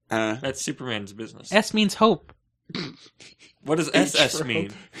know. Uh, That's Superman's business. S means hope. What does SS Intro.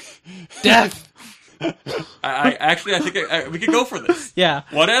 mean? Death. I think we could go for this. Yeah,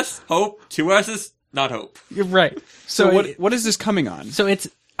 One S, hope. Two S's, not hope. you're right. so what is this coming on? So it's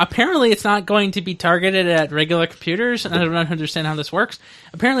apparently it's not going to be targeted at regular computers, and I don't understand how this works.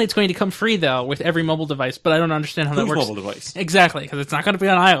 Apparently, it's going to come free though with every mobile device, but I don't understand how that Whose works. mobile device? Exactly, because it's not going to be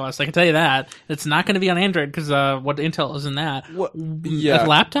on iOS. I can tell you that. It's not going to be on Android because what Intel is in that. What? A Yeah.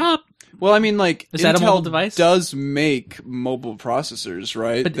 laptop? Well, I mean, like Is that a Intel mobile device? does make mobile processors,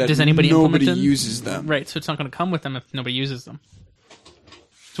 right? But That does anybody nobody implement them? uses them. Right, so it's not going to come with them if nobody uses them.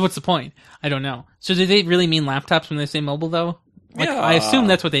 So what's the point? I don't know. So do they really mean laptops when they say mobile, though? Like, Yeah. I assume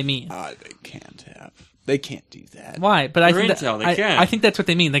that's what they mean. They can't have. They can't do that. Why? But I They're think Intel, they I can. think that's what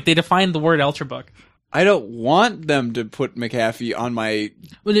they mean. Like, they define the word Ultrabook. I don't want them to put McAfee on my.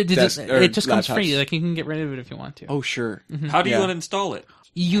 Well, it Desk- or just comes laptops. free. Like, you can get rid of it if you want to. Oh, sure. How do you Yeah. uninstall it?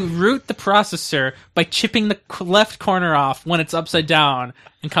 You root the processor by chipping the left corner off when it's upside down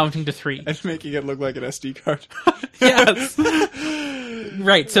and counting to 3. And making it look like an SD card. Yes.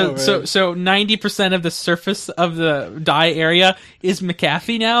 Right. So Oh, man. so 90% of the surface of the die area is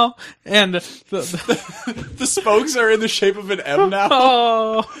McAfee now, and The spokes are in the shape of an M now.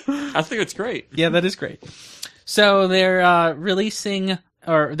 oh I think it's great. yeah, that is great. So they're releasing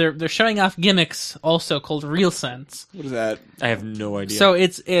or they're showing off gimmicks also called RealSense. What is that? I have no idea. So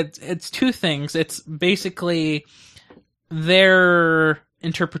it's two things. It's basically their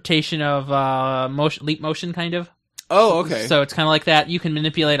interpretation of motion, leap motion, kind of. Oh, okay. So it's kind of like that. You can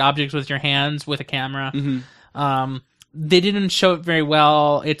manipulate objects with your hands with a camera. They didn't show it very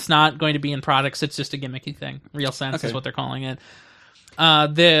well. It's not going to be in products. It's just a gimmicky thing. RealSense is what they're calling it.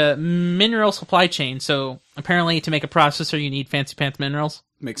 The mineral supply chain. So apparently to make a processor, you need fancy pants minerals.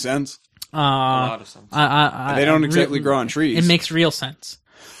 Makes sense. A lot of sense. They don't exactly grow on trees. It makes real sense.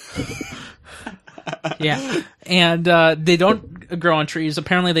 Yeah. And they don't grow on trees.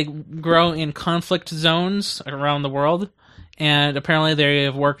 Apparently they grow in conflict zones around the world. And apparently they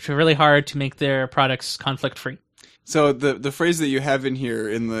have worked really hard to make their products conflict-free. So the phrase that you have in here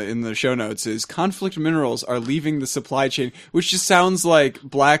in the show notes is conflict minerals are leaving the supply chain, which just sounds like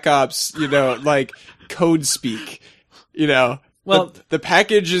Black Ops, like code speak, Well, the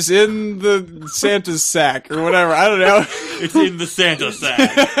package is in the Santa's sack or whatever. I don't know. It's in the Santa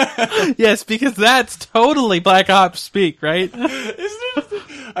sack. Yes, because that's totally Black Ops speak, right? Isn't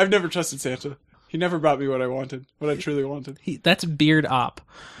it? I've never trusted Santa. He never brought me what I wanted, what I truly wanted. That's Beard Op.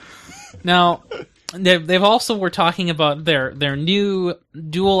 Now, they've also were talking about their new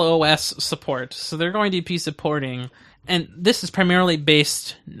dual OS support. So they're going to be supporting, and this is primarily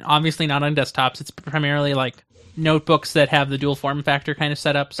based, obviously not on desktops. It's primarily like notebooks that have the dual form factor kind of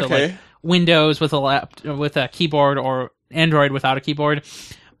setup. So like Windows with a keyboard or Android without a keyboard.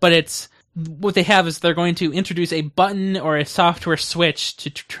 But it's what they have is they're going to introduce a button or a software switch to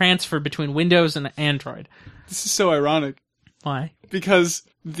transfer between Windows and Android. This is so ironic. Why? Because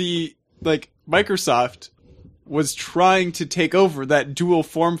Microsoft was trying to take over that dual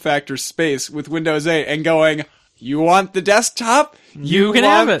form factor space with Windows 8 and going, you want the desktop? You can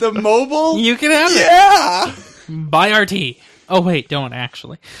have it. The mobile? You can have it. Yeah! Buy RT. Oh, wait, don't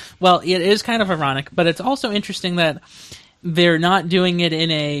actually. Well, it is kind of ironic, but it's also interesting that they're not doing it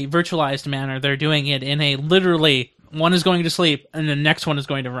in a virtualized manner. They're doing it in a literally, one is going to sleep and the next one is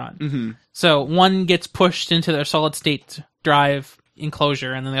going to run. Mm-hmm. So one gets pushed into their solid state drive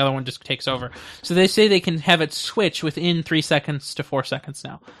enclosure and then the other one just takes over. So they say they can have it switch within 3 seconds to 4 seconds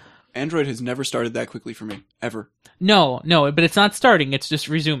now. Android has never started that quickly for me, ever. No, but it's not starting, it's just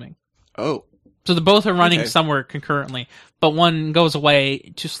resuming. Oh. So the both are running somewhere concurrently, but one goes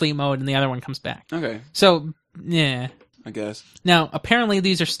away to sleep mode and the other one comes back. Okay. So, yeah. I guess. Now, apparently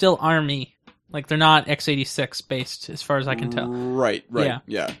these are still ARMY. Like, they're not x86 based, as far as I can tell. Right,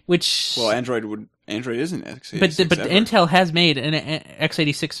 yeah. Which... Well, Android isn't x86. But Intel has made an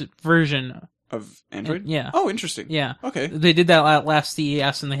x86 version of Android? Yeah. Oh, interesting. Yeah. Okay. They did that last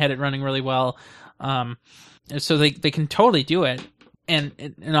CES, and they had it running really well. So they can totally do it.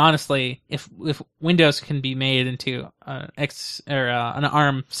 And honestly, if Windows can be made into an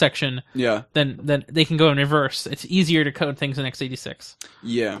ARM section, then they can go in reverse. It's easier to code things in x86.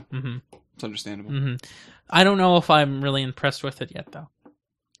 Yeah. Mm-hmm. It's understandable. Mm-hmm. I don't know if I'm really impressed with it yet, though.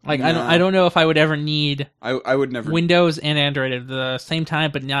 Like, no. I don't know if I would ever need I would never Windows and Android at the same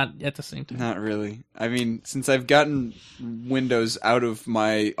time, but not at the same time. Not really. I mean, since I've gotten Windows out of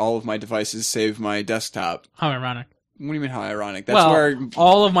all of my devices, save my desktop. How ironic. What do you mean how ironic? That's where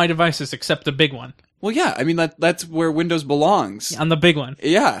all of my devices except the big one. Well, yeah. I mean, that's where Windows belongs. On the big one.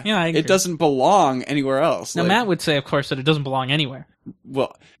 Yeah. Yeah, I agree. It doesn't belong anywhere else. Now, Matt would say, of course, that it doesn't belong anywhere.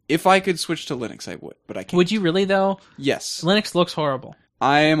 Well, if I could switch to Linux, I would, but I can't. Would you really, though? Yes. Linux looks horrible.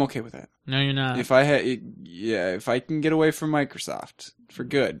 I am okay with that. No, you're not. If I can get away from Microsoft for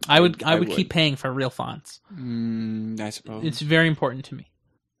good, I would keep paying for real fonts. I suppose it's very important to me.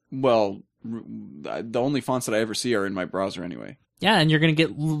 Well, the only fonts that I ever see are in my browser anyway. Yeah, and you're going to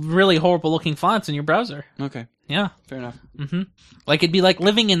get really horrible looking fonts in your browser. Okay. Yeah. Fair enough. Mm-hmm. Like, it'd be like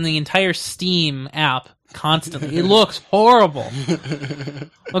living in the entire Steam app constantly. It looks horrible.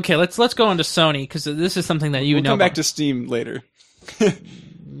 Okay, let's go into Sony, because this is something that we'll know come back about. to Steam later.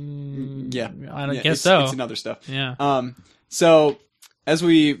 Yeah. I guess so. It's in other stuff. Yeah. So, as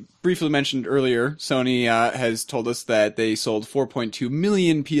we briefly mentioned earlier, Sony has told us that they sold 4.2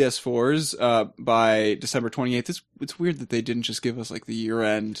 million PS4s by December 28th. It's weird that they didn't just give us like the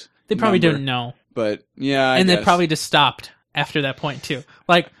year-end They probably number. didn't know. But, yeah, And I they guess. probably just stopped after that point, too.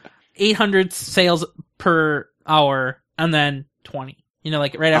 Like, 800 sales per hour, and then 20.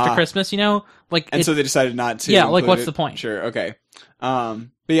 Like right after Christmas, like. And so they decided not to. Yeah, like what's it. the point? Sure, okay. But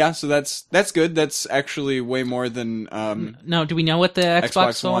yeah, so that's good. That's actually way more than No, do we know what the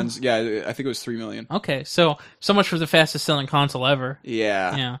Xbox sold? One's? Yeah, I think it was 3 million. Okay, so much for the fastest selling console ever.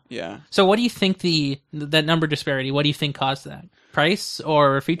 Yeah. So what do you think that number disparity? What do you think caused that? Price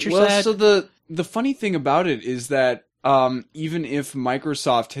or feature set? So the funny thing about it is that even if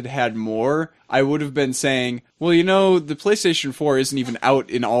Microsoft had more, I would have been saying, well, the PlayStation 4 isn't even out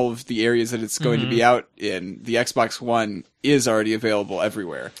in all of the areas that it's going to be out in. The Xbox One is already available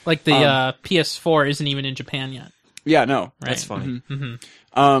everywhere. Like the PS4 isn't even in Japan yet. Yeah, no. That's funny.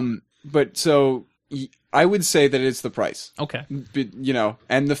 But so I would say that it's the price. Okay. But, you know,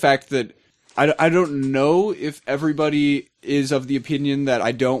 and the fact that I don't know if everybody is of the opinion that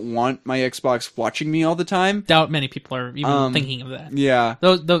I don't want my Xbox watching me all the time. Doubt many people are even thinking of that. Yeah.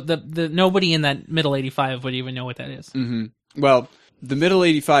 The nobody in that middle 85 would even know what that is. Well, the middle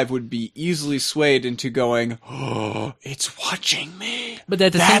 85 would be easily swayed into going, oh, it's watching me. But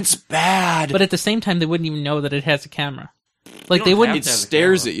at the That's bad. But at the same time, they wouldn't even know that it has a camera. Like You they don't wouldn't. have It to have a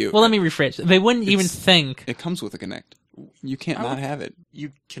stares camera. at you. Well, let me rephrase. They wouldn't even think. It comes with a Kinect. You can't not have it.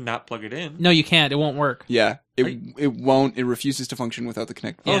 You cannot plug it in. No, you can't. It won't work. Yeah. It won't. It refuses to function without the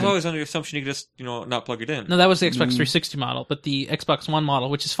Kinect. I was always under the assumption you could just, not plug it in. No, that was the Xbox 360 model, but the Xbox One model,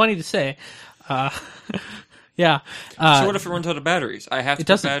 which is funny to say, yeah. So what if it runs out of batteries? I have to It put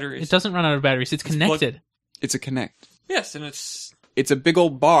doesn't. batteries. It doesn't run out of batteries. It's connected. It's a Kinect. Yes, and it's... It's a big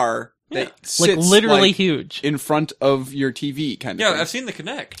old bar Yeah. that sits Like literally like, huge. in front of your TV, kind of. Yeah, thing. I've seen the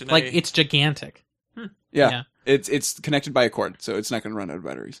Kinect. And Like it's gigantic. Yeah. Yeah. It's connected by a cord, so it's not going to run out of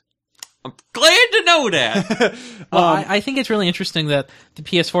batteries. I'm glad to know that. Well, I think it's really interesting that the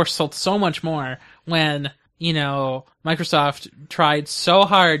PS4 sold so much more when, Microsoft tried so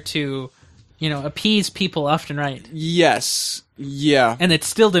hard to, appease people left and right. Yes. Yeah. And it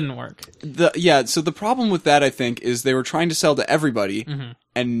still didn't work. So the problem with that, I think, is they were trying to sell to everybody,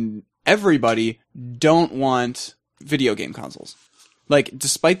 and everybody don't want video game consoles. Like,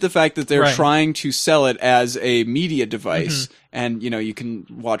 despite the fact that they're Right. trying to sell it as a media device, and, you can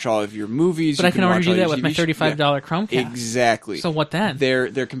watch all of your movies. But you I can already watch do all that your with my TV $35 Chromecast. Yeah, exactly. So what then?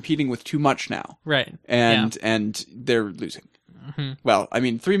 They're competing with too much now. Right. And they're losing. Well, I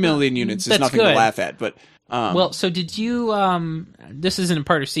mean, 3 million units is That's nothing to good. laugh at, but Well, so did you, this isn't a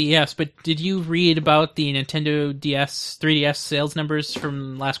part of CES, but did you read about the Nintendo 3DS sales numbers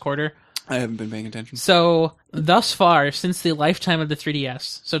from last quarter? I haven't been paying attention. So, thus far, since the lifetime of the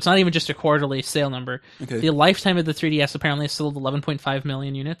 3DS, so it's not even just a quarterly sale number, Okay. the lifetime of the 3DS apparently has sold 11.5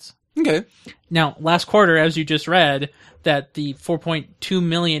 million units. Okay. Now, last quarter, as you just read, that the 4.2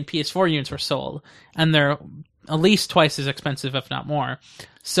 million PS4 units were sold, and they're at least twice as expensive, if not more.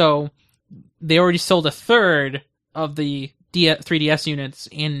 So, they already sold a third of the 3DS units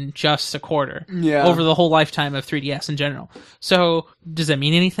in just a quarter. Yeah. Over the whole lifetime of 3DS in general. So, does that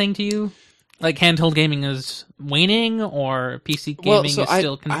mean anything to you? Like, handheld gaming is waning, or PC gaming is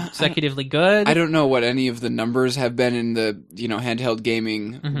still consecutively good? I don't know what any of the numbers have been in the, handheld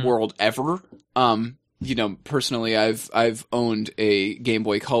gaming world ever. Personally, I've owned a Game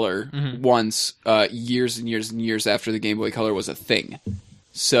Boy Color once, years and years and years after the Game Boy Color was a thing.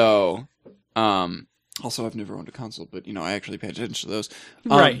 So, also I've never owned a console, but, I actually pay attention to those.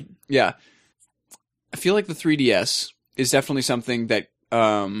 Right. Yeah. I feel like the 3DS is definitely something that,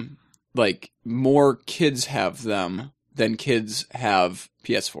 more kids have them than kids have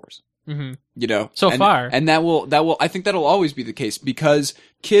PS4s. So far. And that will, I think that'll always be the case because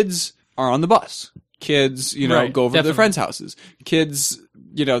kids are on the bus. Kids, Right, go over to definitely. their friends' houses. Kids,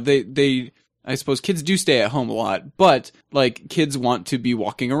 I suppose kids do stay at home a lot, but kids want to be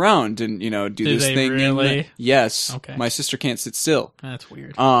walking around and, do this they thing. really? Yes. Okay. My sister can't sit still. That's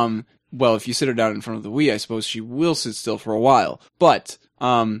weird. Well, if you sit her down in front of the Wii, I suppose she will sit still for a while. But,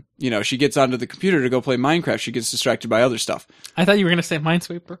 she gets onto the computer to go play Minecraft. She gets distracted by other stuff. I thought you were going to say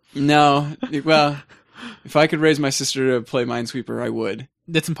Minesweeper. No, well, if I could raise my sister to play Minesweeper, I would.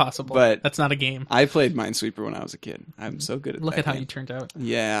 That's impossible. But- that's not a game. I played Minesweeper when I was a kid. I'm so good at Look that at how game. you turned out.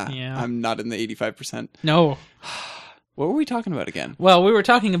 Yeah, Yeah. I'm not in the 85%. No. What were we talking about again? Well, we were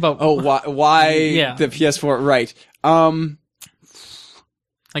talking about... Oh, why Yeah. the PS4? Right.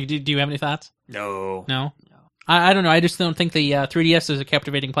 Like, do you have any thoughts? No. No? I don't know. I just don't think the 3DS is a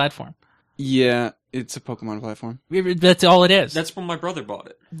captivating platform. Yeah, it's a Pokemon platform. That's all it is. That's when my brother bought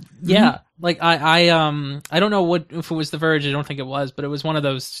it. Yeah. Like, I don't know if it was The Verge. I don't think it was, but it was one of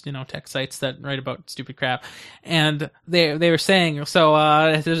those, tech sites that write about stupid crap. And they were saying, so,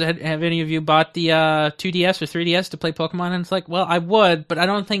 have any of you bought the 2DS or 3DS to play Pokemon? And it's like, well, I would, but I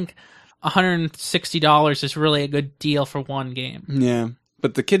don't think $160 is really a good deal for one game. Yeah,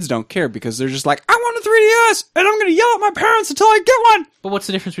 but the kids don't care because they're just like, I want a 3DS, and I'm going to yell at my parents until I get one. But what's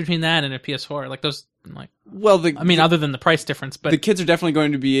the difference between that and a PS4? Like, those, Well, other than the price difference, but... the kids are definitely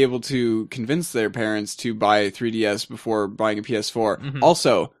going to be able to convince their parents to buy a 3DS before buying a PS4.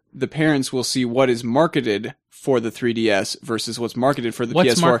 Also, the parents will see what is marketed for the 3DS versus what's marketed for the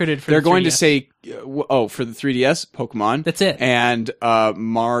What's PS4. marketed for They're the going to 3DS? say, for the 3DS, Pokemon. That's it. And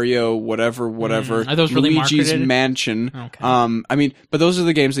Mario, whatever. Are those really Luigi's marketed? Mansion. Okay. I mean, but those are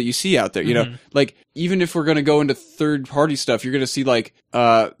the games that you see out there. You Mm-hmm. know, like even if we're going to go into third-party stuff, you're going to see like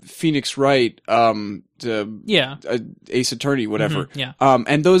Phoenix Wright, Yeah. Ace Attorney, whatever. Yeah.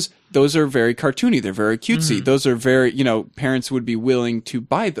 And those are very cartoony. They're very cutesy. Mm-hmm. Those are very, parents would be willing to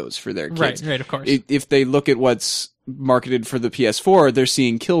buy those for their kids. Right, of course. If they look at what's marketed for the PS4, they're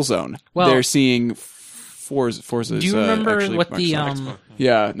seeing Killzone. Well- They're seeing Forza's. Do you remember actually what much the so.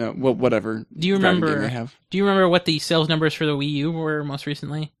 Yeah, no, well, whatever. Do you driving remember? game they have. Do you remember what the sales numbers for the Wii U were most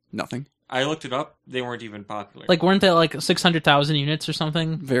recently? Nothing. I looked it up. They weren't even popular. Like, weren't they like 600,000 units or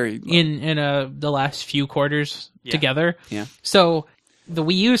something Very low. in the last few quarters Yeah. together? Yeah. So the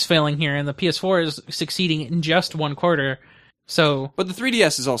Wii U is failing here, and the PS4 is succeeding in just one quarter. So But the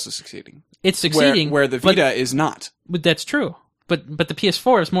 3DS is also succeeding. it's succeeding. Where the but- Vita is not. but that's true. But the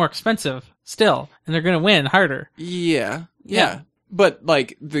PS4 is more expensive still, and they're going to win harder. Yeah. Yeah. But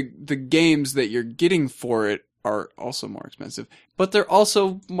like the games that you're getting for it are also more expensive, but they're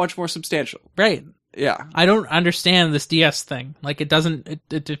also much more substantial. Right. Yeah. I don't understand this DS thing. Like, it doesn't.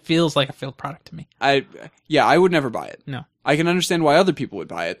 It feels like a failed product to me. I would never buy it. No. I can understand why other people would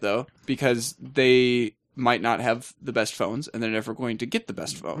buy it though, because they might not have the best phones and they're never going to get the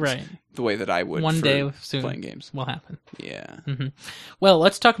best phones. Right. The way that I would One for day soon playing games. will happen. Yeah. Well,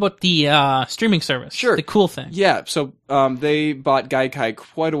 let's talk about the streaming service. Sure. The cool thing. Yeah, so they bought Gaikai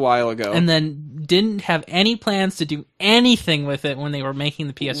quite a while ago. And then didn't have any plans to do anything with it when they were making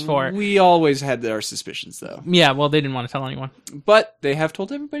the PS4. We always had our suspicions though. Yeah, well, they didn't want to tell anyone. But they have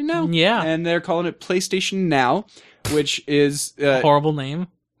told everybody now. Yeah. And they're calling it PlayStation Now, which is Horrible name.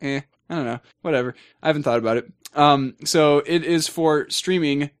 I don't know. Whatever. I haven't thought about it. So it is for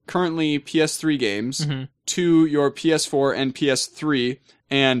streaming currently PS3 games Mm-hmm. to your PS4 and PS3,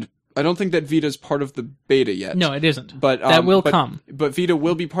 and I don't think that Vita is part of the beta yet. No, it isn't. But that will come. But Vita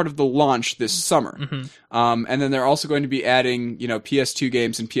will be part of the launch this summer. Mm-hmm. And then they're also going to be adding, PS2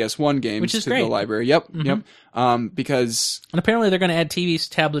 games and PS1 games Which is to great. the library. Yep. Because And apparently they're going to add TVs,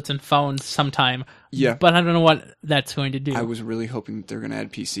 tablets, and phones sometime. Yeah. But I don't know what that's going to do. I was really hoping that they're going to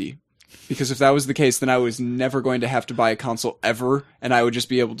add PC. Because if that was the case, then I was never going to have to buy a console ever, and I would just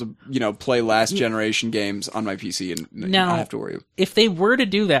be able to, play last generation games on my PC and Now- not have to worry. If they were to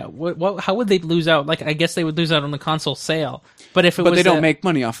do that, how would they lose out? Like, I guess they would lose out on the console sale. But if it But was they don't that- make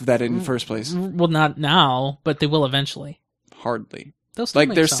money off of that in the first place. well, not now, but they will eventually. Hardly. They'll still Like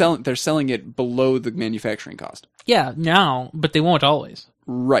make they're some. they're selling it below the manufacturing cost. Yeah, now, but they won't always.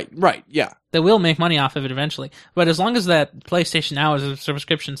 Right, yeah. They will make money off of it eventually. But as long as that PlayStation Now is a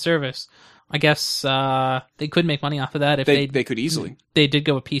subscription service, I guess they could make money off of that if They could easily. they did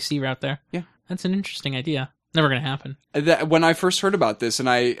go a PC route there. Yeah. That's an interesting idea. Never going to happen. When I first heard about this, and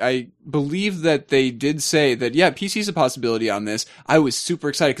I believe that they did say that, yeah, PC's a possibility on this, I was super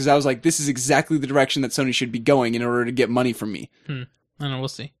excited because I was like, this is exactly the direction that Sony should be going in order to get money from me. I don't know. We'll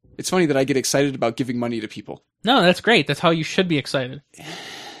see. It's funny that I get excited about giving money to people. No, that's great. That's how you should be excited.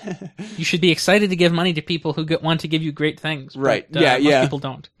 You should be excited to give money to people who want to give you great things. Right. But, Yeah, most yeah. people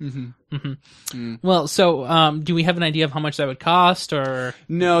don't. Well, so do we have an idea of how much that would cost, or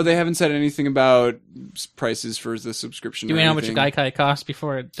No, they haven't said anything about prices for the subscription. do we know how much Gaikai cost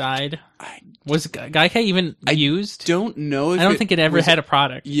before it died? Was Gaikai even used? Don't know. If I don't think it ever was- had a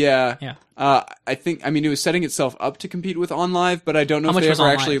product. Yeah. Yeah. I think, it was setting itself up to compete with OnLive, but I don't know How if much they was ever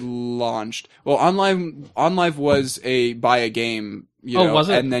OnLive? actually launched. Well, OnLive was a buy a game, was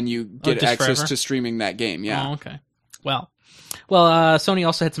it? and then you get just access forever? to streaming that game. Yeah. Oh, okay. Well, Sony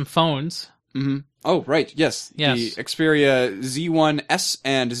also had some phones. Oh, right. Yes. Yes. The Xperia Z1S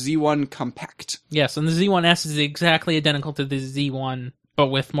and Z1 Compact. Yes, and the Z1S is exactly identical to the Z1, but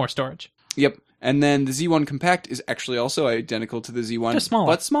with more storage. Yep. And then the Z1 Compact is actually also identical to the Z1, Just smaller.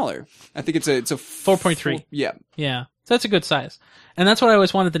 but smaller. I think it's a 4.3. Yeah. Yeah, so that's a good size. And that's what I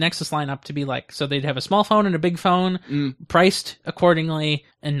always wanted the Nexus lineup to be like. So they'd have a small phone and a big phone, priced accordingly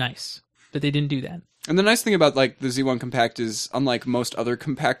and nice. But they didn't do that. And the nice thing about the Z1 Compact is, unlike most other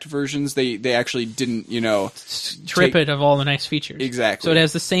compact versions, they actually didn't, Strip it of all the nice features. Exactly. So it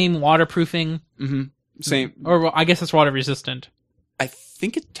has the same waterproofing, same. or I guess it's water resistant. I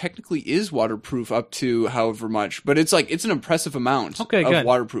think it technically is waterproof up to however much, but it's an impressive amount of good.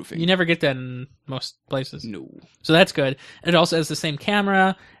 waterproofing. You never get that in most places. No. So that's good. It also has the same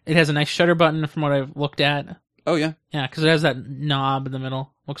camera. It has a nice shutter button from what I've looked at. Oh yeah. Yeah, because it has that knob in the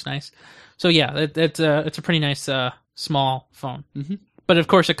middle. Looks nice. So yeah, it's a pretty nice small phone. Mm-hmm. But of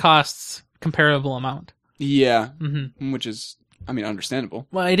course, it costs comparable amount. Yeah. Mm-hmm. Which is, understandable.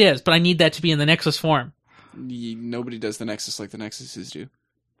 Well, it is, but I need that to be in the Nexus form. Nobody does the Nexus like the Nexuses do.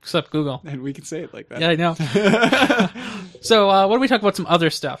 Except Google. And we can say it like that. Yeah, I know. So, what do we talk about some other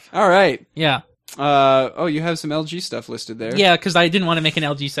stuff? All right. Yeah. You have some LG stuff listed there. Yeah, because I didn't want to make an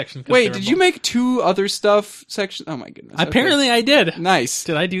LG section. Wait, did you make 2 other stuff sections? Oh my goodness. Apparently I did. Nice.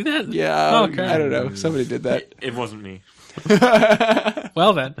 Did I do that? Yeah. Okay. I don't know. Somebody did that. It wasn't me.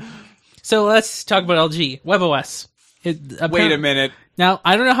 Well then. So let's talk about LG. WebOS. Wait a minute. Now,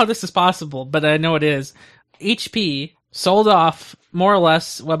 I don't know how this is possible, but I know it is. HP sold off, more or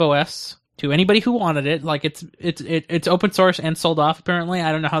less, WebOS to anybody who wanted it. Like, it's open source and sold off, apparently.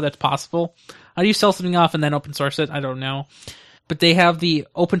 I don't know how that's possible. How do you sell something off and then open source it? I don't know. But they have the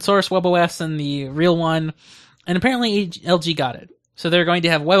open source WebOS and the real one, and apparently LG got it. So they're going to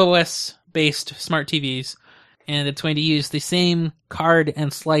have WebOS-based smart TVs, and it's going to use the same card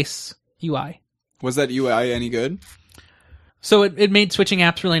and slice UI. Was that UI any good? So it made switching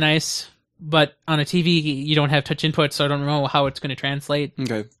apps really nice, but on a TV you don't have touch input, so I don't know how it's going to translate.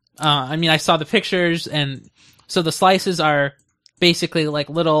 Okay. I mean, I saw the pictures, and so the slices are basically like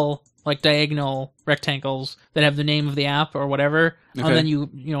little, like diagonal rectangles that have the name of the app or whatever, Okay. and then you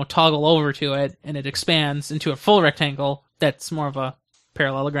toggle over to it, and it expands into a full rectangle that's more of a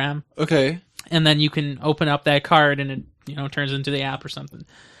parallelogram, Okay. and then you can open up that card, and it turns into the app or something.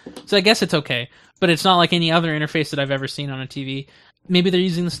 So I guess it's okay, but it's not like any other interface that I've ever seen on a TV. Maybe they're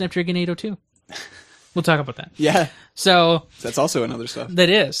using the Snapdragon 802. We'll talk about that. Yeah. So That's also another stuff. that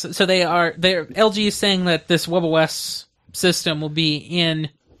is. So LG is saying that this WebOS system will be in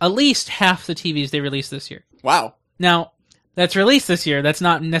at least half the TVs they release this year. Wow. Now, that's released this year. That's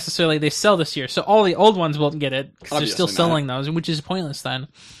not necessarily they sell this year. So all the old ones won't get it because they're still Obviously selling those, which is pointless then.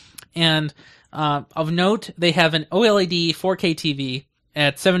 And of note, they have an OLED 4K TV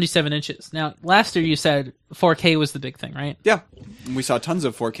at 77 inches. Now, last year you said 4K was the big thing, right? Yeah. We saw tons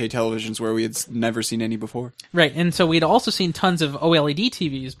of 4K televisions where we had never seen any before. Right, and so we'd also seen tons of OLED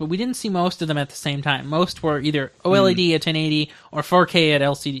TVs, but we didn't see most of them at the same time. Most were either OLED at 1080 or 4K at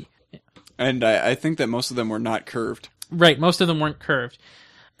LCD. And I think that most of them were not curved. Right, most of them weren't curved.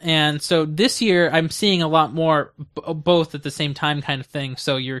 And so this year I'm seeing a lot more both at the same time kind of thing.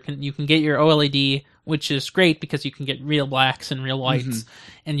 So you can get your OLED, which is great because you can get real blacks and real whites,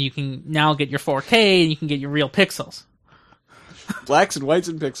 and you can now get your 4K and you can get your real pixels. Blacks and whites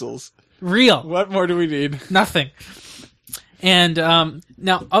and pixels. Real. What more do we need? Nothing. And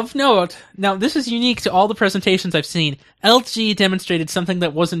now, of note, this is unique to all the presentations I've seen. LG demonstrated something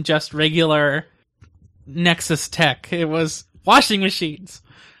that wasn't just regular Nexus tech. It was washing machines.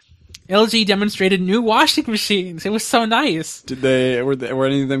 LG demonstrated new washing machines. It was so nice. Were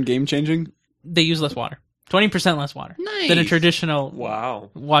any of them game changing? They use less water. 20% less water than a traditional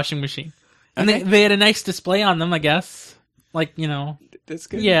washing machine. And Okay. they had a nice display on them, I guess. Like, That's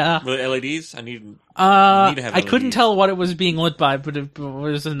good. yeah. Were they LEDs? I need to have I couldn't LEDs. tell what it was being lit by, but it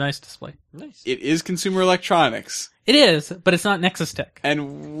was a nice display. Nice. It is consumer electronics, It is, but it's not Nexus tech.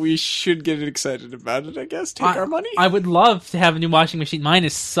 and we should get excited about it, I guess. Take our money. I would love to have a new washing machine. Mine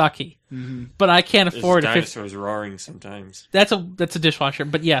is sucky, but I can't There's afford it. dinosaurs roaring sometimes. That's a dishwasher,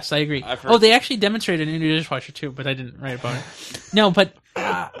 but yes, I agree. I've heard- Oh, they actually demonstrated a new dishwasher too, but I didn't write about it. No, but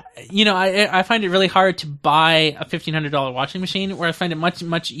I find it really hard to buy a $1,500 washing machine, where I find it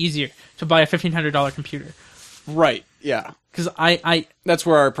much easier to buy a $1,500 computer, Right. Yeah. because I That's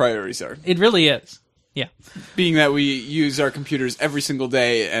where our priorities are. it really is. Yeah, Being that we use our computers every single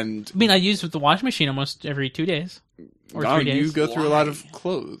day, and I mean I use the washing machine almost every 2 days or wow, 3 days. you go through a lot of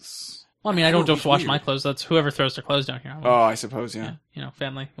clothes. Well, I mean I don't Oh, just wash weird. my clothes. That's whoever throws their clothes down here. Oh, I suppose, yeah.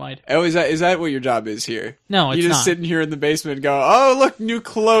 Family wide. Oh, is that what your job is here? No, it's You just not. sitting here in the basement and go, oh, look, new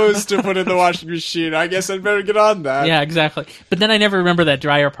clothes to put in the washing machine. I guess I'd better get on that. Yeah, exactly. But then I never remember that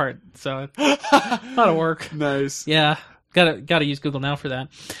dryer part, so it's a lot of work. Nice. Yeah, gotta use Google Now for that.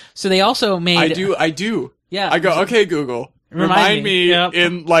 So they also made. I do. Yeah. I go, okay, Google. Remind Remind me. me Yep.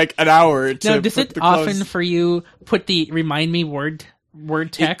 in like an hour to Now, does put it the clothes. often for you put the remind me word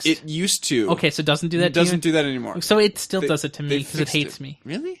text? It used to. Okay, so it doesn't do that. It doesn't to you? do that anymore. So it still They- does it to me they because it fixed hates it. me.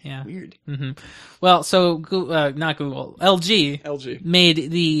 Really? Yeah. Weird. Well, so not Google, LG LG. made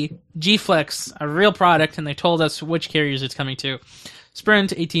the G Flex a real product, and they told us which carriers it's coming to.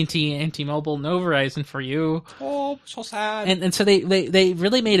 Sprint, AT&T, and T-Mobile, no Verizon for you. Oh, so sad. And so they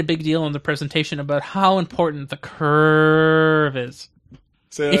really made a big deal in the presentation about how important the curve is.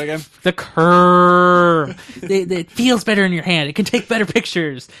 Say that again. The curve. It feels better in your hand. It can take better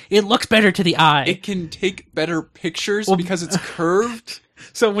pictures. It looks better to the eye. It can take better pictures Well, because it's curved.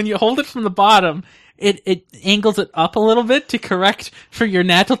 So when you hold it from the bottom, it angles it up a little bit to correct for your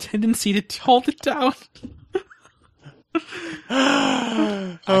natural tendency to hold it down.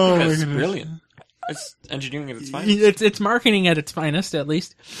 I think that's brilliant. It's engineering at its finest. It's marketing at its finest, at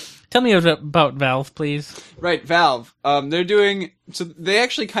least. Tell me about Valve, please. Right, Valve. They're doing so. They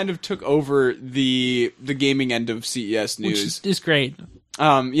actually kind of took over the gaming end of CES news, Which is great.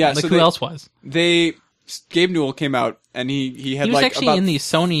 Yeah. Like so who else was? Gabe Newell came out and he had He was like actually about in the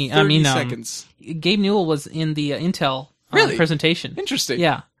Sony. 30 seconds. Gabe Newell was in the Intel Really? presentation. Interesting.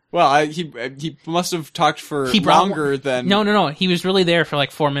 Yeah. Well, he must have talked for longer than. No. He was really there for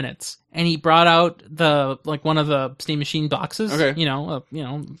like 4 minutes, and he brought out one of the Steam Machine boxes. Okay.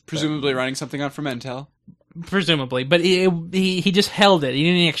 Presumably running something out from Intel. Presumably, but he just held it. He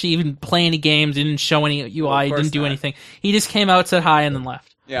didn't actually even play any games. He didn't show any UI. He didn't do anything. He just came out, said hi, and then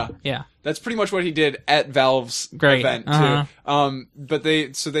left. Yeah. Yeah. That's pretty much what he did at Valve's event too. But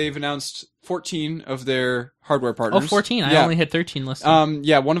they've announced 14 of their hardware partners. 14. I only had 13 listed.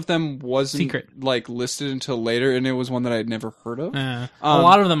 One of them wasn't secret, listed until later, and it was one that I had never heard of. A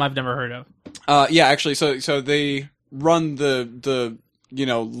lot of them I've never heard of. Actually, so they run the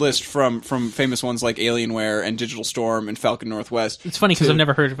list from famous ones like Alienware and Digital Storm and Falcon Northwest. It's funny because I've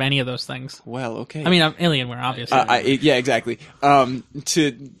never heard of any of those things. Well, okay. I mean, Alienware, obviously. Yeah, exactly.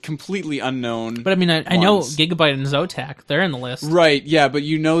 To completely unknown. But I mean, I know Gigabyte and Zotac. They're in the list. Right, yeah, but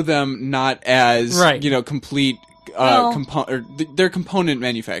you know them not as, complete, they're component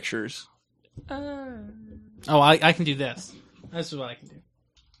manufacturers. I can do this. This is what I can do.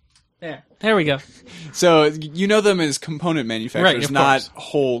 There we go. So you know them as component manufacturers, right, not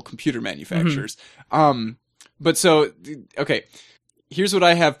whole computer manufacturers. But so, okay, here's what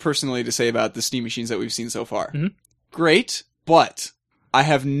I have personally to say about the Steam machines that we've seen so far. Mm-hmm. Great, but I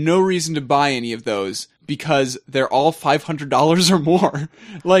have no reason to buy any of those because they're all $500 or more.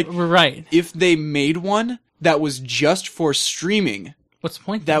 Right. If they made one that was just for streaming, what's the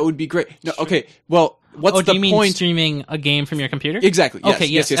point? That would be great. No, okay, well, what's the do you mean point? Streaming a game from your computer? Exactly. Yes, okay.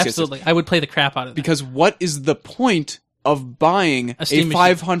 Yes. Absolutely. Yes. I would play the crap out of that. Because what is the point of buying a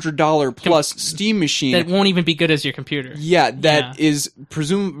 $500 plus Steam machine that won't even be good as your computer? Yeah, that is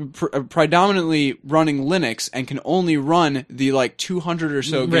predominantly running Linux and can only run the 200 or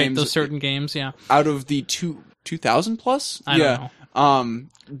so games. Those certain games, yeah. Out of the 2,000 plus. I don't know.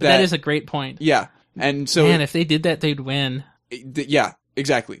 That is a great point. Yeah, and so if they did that, they'd win. Yeah.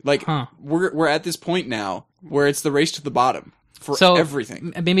 Exactly. We're at this point now where it's the race to the bottom for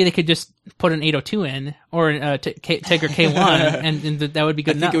everything. Maybe they could just put an 802 in or Tegra K1, and that would be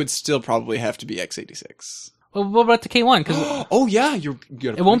good enough. I think it would still probably have to be x86. Well, what about the K1? Cause oh yeah,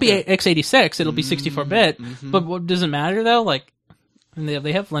 it won't be x86. It'll be 64-bit. Mm-hmm. But what does it matter though?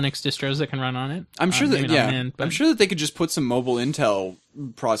 They have Linux distros that can run on it. I'm sure I'm sure that they could just put some mobile Intel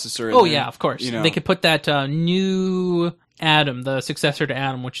processor in there. Yeah, of course. They could put that new Atom, the successor to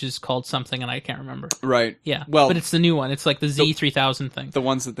Atom, which is called something, and I can't remember. Right. Yeah. Well, but it's the new one. It's like the Z3000 thing. The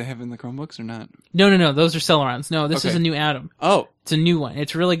ones that they have in the Chromebooks or not? No. Those are Celerons. No, this is a new Atom. Oh. It's a new one.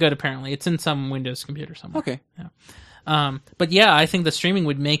 It's really good, apparently. It's in some Windows computer somewhere. Okay. Yeah. But yeah, I think the streaming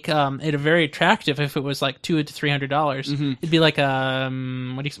would make it a very attractive if it was like $200 to $300. Mm-hmm. It'd be like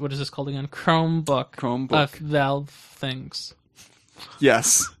what is this called again? Chromebook. Valve things.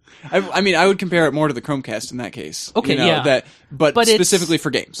 Yes. I mean, I would compare it more to the Chromecast in that case. Okay, yeah. But specifically for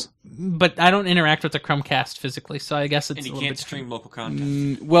games. But I don't interact with the Chromecast physically, so I guess it's and you can't stream local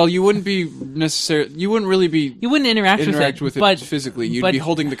content. Well, you wouldn't be necessarily. You wouldn't really be. You wouldn't interact with it physically. You'd be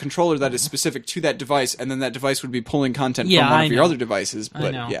holding the controller that is specific to that device, and then that device would be pulling content from one of your other devices.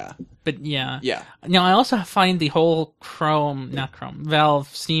 But yeah. But yeah. Now I also find the whole Valve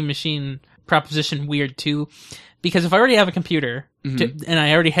Steam machine proposition weird too. Because if I already have a computer, and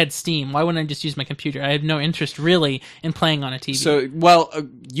I already had Steam, why wouldn't I just use my computer? I have no interest, really, in playing on a TV. So,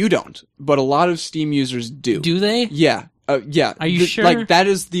 you don't, but a lot of Steam users do. Do they? Yeah. Yeah. Are you sure? That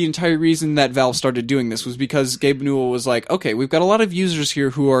is the entire reason that Valve started doing this, was because Gabe Newell was like, okay, we've got a lot of users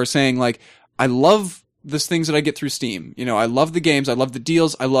here who are saying, I love the things that I get through Steam. I love the games, I love the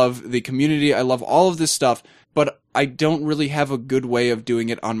deals, I love the community, I love all of this stuff, but I don't really have a good way of doing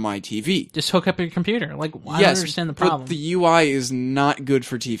it on my TV. Just hook up your computer. I don't understand the problem. But the UI is not good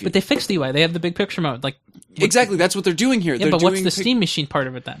for TV. But they fixed the UI. They have the big picture mode. Exactly, that's what they're doing here. Yeah, but what's the Steam machine part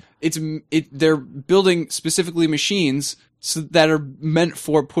of it then? They're building specifically machines that are meant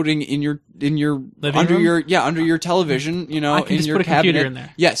for putting in your under your television, I can in just your put a cabinet. Computer in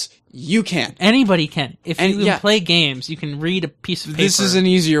there. Yes, you can. Anybody can. If you play games, you can read a piece of paper. This is an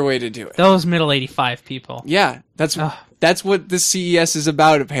easier way to do it. Those middle 85 people. Yeah, that's what this CES is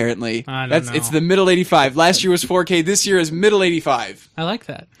about. Apparently, I don't know. It's the middle 85. Last year was 4K. This year is middle 85. I like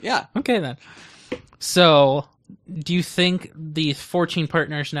that. Yeah. Okay then. So, do you think the 14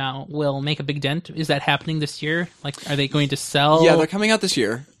 partners now will make a big dent? Is that happening this year? Are they going to sell? Yeah, they're coming out this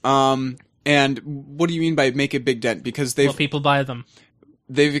year. And what do you mean by make a big dent? Because Well, people buy them.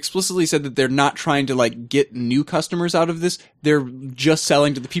 they've explicitly said that they're not trying to like get new customers out of this. They're just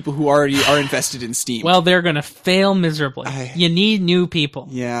selling to the people who already are invested in Steam. Well, they're going to fail miserably. You need new people.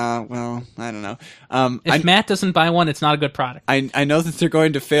 Yeah, well, I don't know. If Matt doesn't buy one, it's not a good product. I know that they're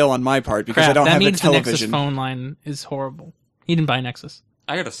going to fail on my part because I don't that have a means the Nexus television. phone line is horrible. He didn't buy a Nexus.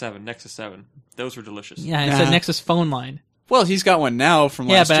 I got a 7, Nexus 7. Those were delicious. Yeah, it said Nexus phone line. Well, he's got one now from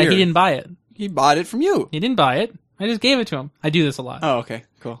last year. Yeah, but he didn't buy it. He bought it from you. He didn't buy it. I just gave it to him. I do this a lot. Oh, okay,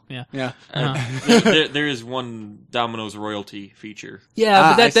 cool. Yeah. Yeah. There is one Domino's royalty feature.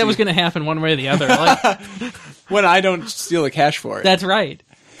 Yeah, but I that was see. going to happen one way or the other. Like, When I don't steal the cash for it. that's right.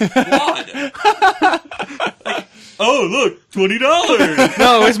 What? Oh, look, $20.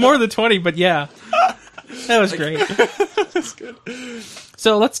 No, it was more than 20, but yeah. That was great. That's good.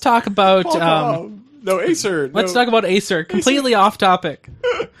 So let's talk about... No, Acer. Let's talk about Acer. Completely off topic.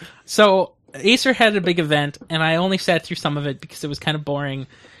 So Acer had a big event, and I only sat through some of it because it was kind of boring.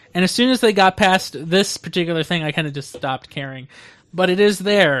 And as soon as they got past this particular thing, I kind of just stopped caring. But it is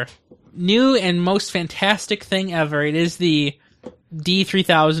there. New and most fantastic thing ever. It is the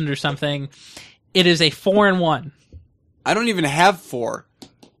D3000 or something. It is a 4-in-1. I don't even have 4.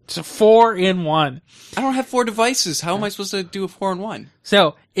 It's a 4-in-1. I don't have 4 devices. How am I supposed to do a 4-in-1?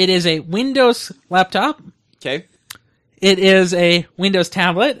 So it is a Windows laptop. Okay. It is a Windows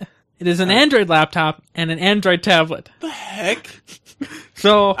tablet. It is an Android laptop and an Android tablet. The heck?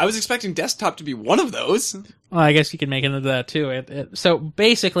 So I was expecting desktop to be one of those. well, I guess you can make it into that too. So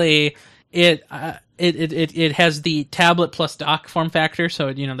basically, it has the tablet plus dock form factor.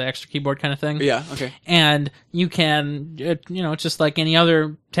 So the extra keyboard kind of thing. Yeah, okay. And you can, it's just like any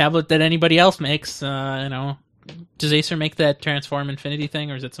other tablet that anybody else makes. Does Acer make that Transform Infinity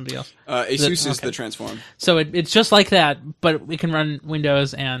thing, or is it somebody else? Asus is okay. the Transform. So it's just like that, but we can run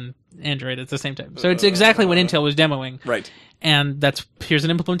Windows and Android at the same time. So it's exactly what Intel was demoing. Right. And here's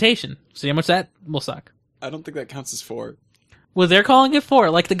an implementation. See how much that will suck. I don't think that counts as 4. Well, they're calling it 4.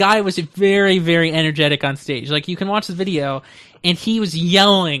 Like, the guy was very, very energetic on stage. Like, you can watch the video, and he was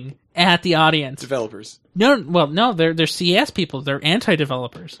yelling at the audience. Developers. No, they're CS people. They're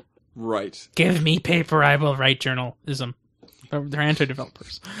anti-developers. Right. Give me paper, I will write journalism. They're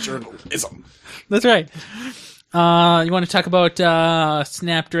anti-developers. Journalism. That's right. You want to talk about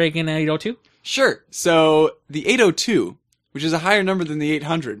Snapdragon 802? Sure. So, the 802, which is a higher number than the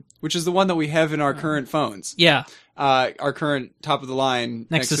 800, which is the one that we have in our current phones. Yeah. Our current top-of-the-line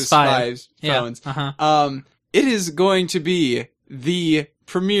Nexus 5 Yeah. phones. Uh-huh. It is going to be the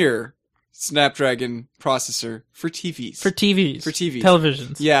premier Snapdragon processor for TVs. For TVs.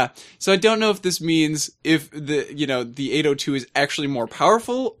 Televisions. Yeah. So I don't know if this means if the 802 is actually more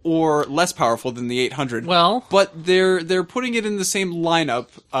powerful or less powerful than the 800. Well, but they're putting it in the same lineup,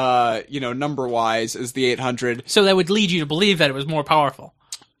 number-wise as the 800. so that would lead you to believe that it was more powerful.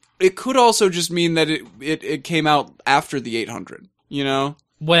 It could also just mean that it came out after the 800,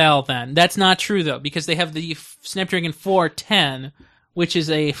 Well, then. That's not true, though, because they have the Snapdragon 410, which is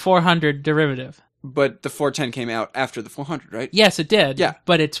a 400 derivative. But the 410 came out after the 400, right? Yes, it did. Yeah.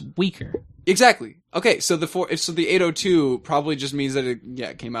 But it's weaker. Exactly. Okay, so the 802 probably just means that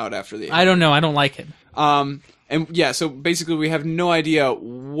it came out after the 800. I don't know. I don't like it. And yeah, so basically we have no idea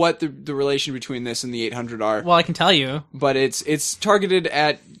what the relation between this and the 800 are. Well, I can tell you. But it's targeted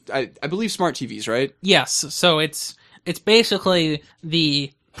at, I believe, smart TVs, right? Yes. So it's basically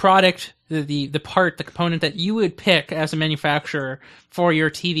the product, the component that you would pick as a manufacturer for your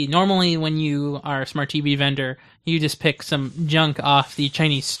TV. Normally, when you are a smart TV vendor, you just pick some junk off the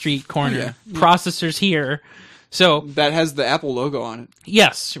Chinese street corner. Yeah. Processors here. So that has the Apple logo on it.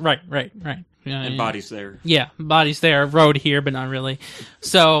 yes, right. And bodies there. Yeah, bodies there, road here, but not really.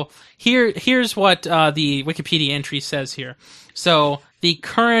 So here's what the Wikipedia entry says here. So the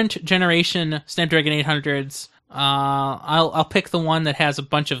current generation Snapdragon 800s, I'll pick the one that has a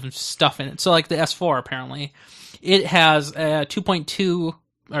bunch of stuff in it. So like the S4, apparently, it has a 2.2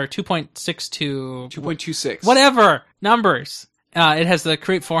 or 2.62, 2.26, whatever numbers. It has the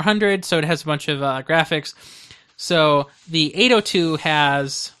Create 400, so it has a bunch of graphics. So the 802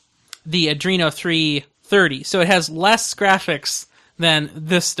 has the Adreno 330, so it has less graphics than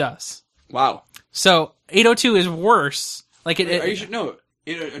this does. Wow. So 802 is worse. Like Are you sure? No,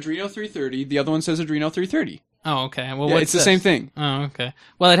 Adreno 330. The other one says Adreno 330. Oh, okay. Well, Yeah, what's it's the this? same thing. Oh, okay.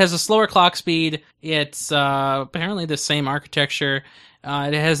 Well, it has a slower clock speed. It's apparently the same architecture.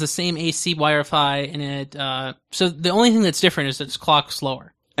 It has the same AC Wi-Fi in it. So the only thing that's different is it's clocked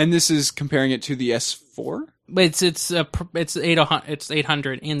slower. And this is comparing it to the S4? But it's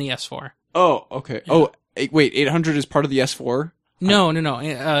 800 in the S4. Oh, okay. Oh, wait, 800 is part of the S4? No.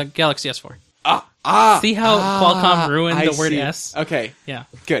 Galaxy S4. Ah. See how Qualcomm ruined the word see. S? Okay. Yeah.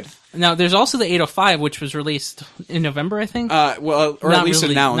 Good. Now, there's also the 805, which was released in November, I think. Well, or Not at least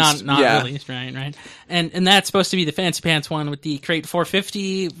really- announced. Not released, right. And that's supposed to be the fancy pants one with the Crate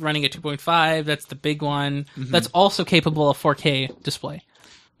 450 running at 2.5. That's the big one. Mm-hmm. That's also capable of 4K display.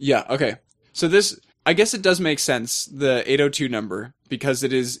 Yeah. Okay. So this, I guess it does make sense, the 802 number, because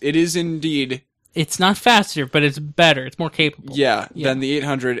it is indeed, It's not faster, but it's better. It's more capable. yeah. than the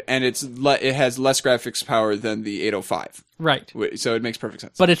 800, and it has less graphics power than the 805. Right. So it makes perfect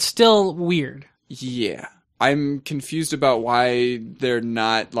sense. But it's still weird. Yeah. I'm confused about why they're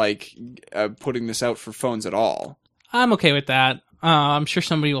not, like, putting this out for phones at all. I'm okay with that. I'm sure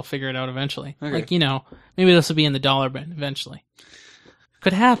somebody will figure it out eventually. Okay. Like, maybe this will be in the dollar bin eventually.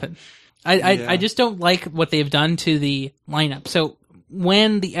 Could happen. I just don't like what they've done to the lineup. So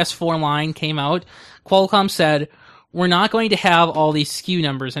when the S4 line came out, Qualcomm said, we're not going to have all these SKU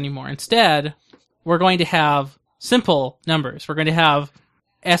numbers anymore. Instead, we're going to have simple numbers. We're going to have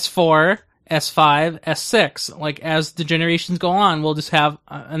S4, S5, S6. Like, as the generations go on, we'll just have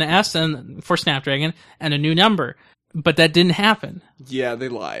an S for Snapdragon and a new number. But that didn't happen. Yeah, they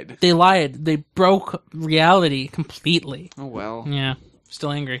lied. They lied. They broke reality completely. Oh, well. Yeah.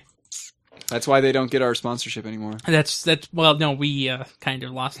 Still angry. That's why they don't get our sponsorship anymore. Well, no, we kind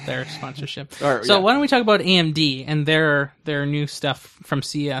of lost their sponsorship. Or, So yeah. why don't we talk about AMD and their new stuff from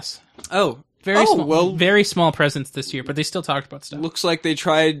CES? Oh. Very small, well, very small presence this year, but they still talked about stuff. looks like they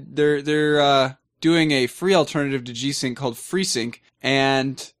tried, they're doing a free alternative to G-Sync called FreeSync,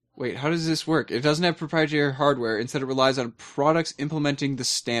 and wait, how does this work? It doesn't have proprietary hardware. Instead, it relies on products implementing the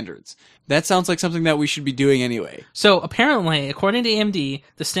standards. That sounds like something that we should be doing anyway. So apparently, according to AMD,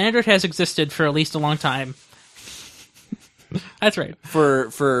 the standard has existed for at least a long time. That's right. For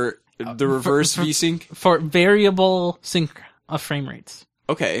the reverse V-Sync? For variable sync of frame rates.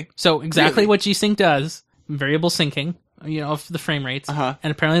 Okay. So exactly Really? what G-Sync does, variable syncing, of the frame rates. Uh-huh.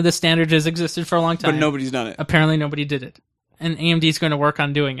 And apparently the standard has existed for a long time. But nobody's done it. Apparently nobody did it. And AMD's going to work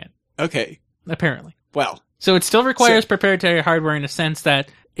on doing it. Okay. Apparently. Well. So it still requires proprietary hardware in a sense that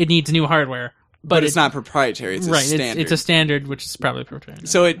it needs new hardware. But it's not proprietary. It's a standard. It's a standard, which is probably proprietary.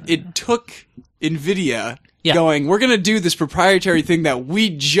 So it took NVIDIA Yeah. going, we're going to do this proprietary thing that we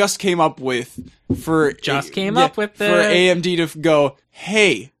just came up with for up with for AMD to go,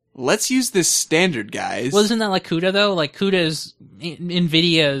 hey, let's use this standard, guys. Well, isn't that like CUDA, though? Like, CUDA is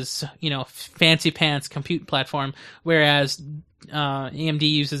NVIDIA's, fancy pants compute platform, whereas AMD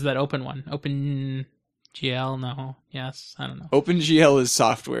uses that open one. OpenGL? No. Yes? I don't know. OpenGL is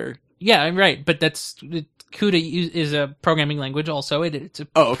software. Yeah, right, but CUDA is a programming language also. It's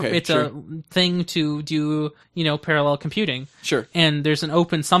a thing to do, parallel computing. Sure. And there's an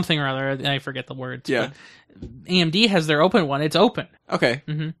open something or other, I forget the words. Yeah. But AMD has their open one. It's open. Okay.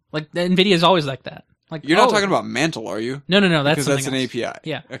 Mm-hmm. Like, NVIDIA is always like that. Like, You're not talking about Mantle, are you? No, that's because that's an something else. API.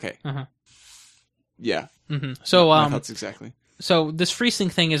 Yeah. Okay. Uh-huh. Yeah. Mm-hmm. So, My thoughts exactly. So this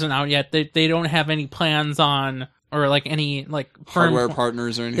FreeSync thing isn't out yet. They don't have any plans on, or like any like hardware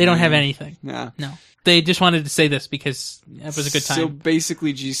partners or anything. They don't have anything. Yeah. No. They just wanted to say this because it was a good time. So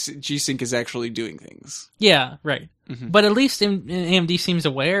basically, G-Sync is actually doing things. Yeah, right. Mm-hmm. But at least AMD seems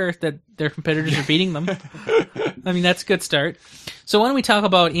aware that their competitors are beating them. I mean, that's a good start. So why don't we talk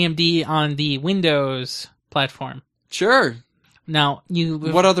about AMD on the Windows platform? Sure. Now,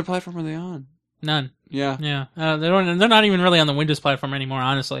 what other platform are they on? None. Yeah. Yeah. They're not even really on the Windows platform anymore,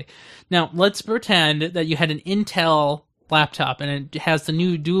 honestly. Now, let's pretend that you had an Intel laptop and it has the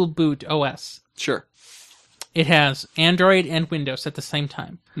new dual boot OS. Sure. It has Android and Windows at the same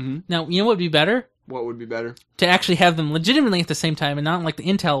time. Mm-hmm. Now, you know what would be better? What would be better? To actually have them legitimately at the same time and not like the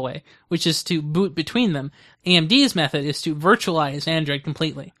Intel way, which is to boot between them. AMD's method is to virtualize Android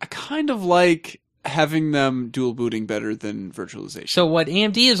completely. I kind of like having them dual booting better than virtualization. So what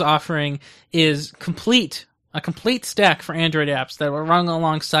AMD is offering is a complete stack for Android apps that will run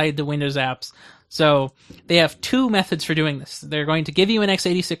alongside the Windows apps. So they have two methods for doing this. They're going to give you an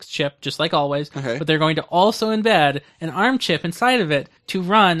x86 chip, just like always, Okay. but they're going to also embed an ARM chip inside of it to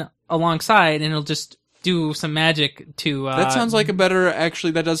run alongside, and it'll just do some magic to... that sounds like a better...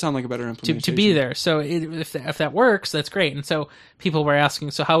 Actually, that does sound like a better implementation. To be there. So if that works, that's great. And so people were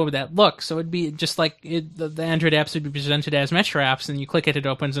asking, so how would that look? So it'd be just like the Android apps would be presented as Metro apps, and you click it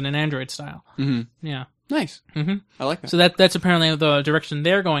opens in an Android style. Mm-hmm. Yeah. Nice. Mm-hmm. I like that. So that's apparently the direction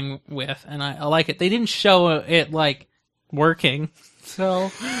they're going with, and I like it. They didn't show it, like, working. So,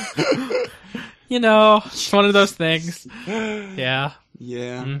 it's one of those things. Yeah.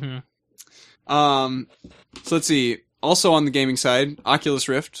 Yeah. Mm-hmm. So let's see. Also on the gaming side, Oculus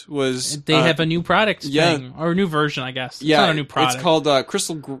Rift was... They have a new product thing, or a new version, I guess. It's not a new product. It's called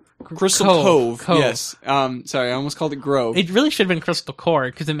Crystal Cove. Yes. Sorry, I almost called it Grove. It really should have been Crystal Core,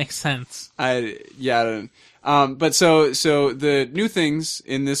 because it makes sense. I don't know. But so the new things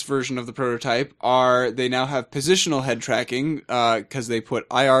in this version of the prototype are they now have positional head tracking, because they put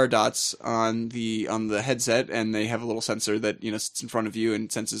IR dots on the headset, and they have a little sensor that, sits in front of you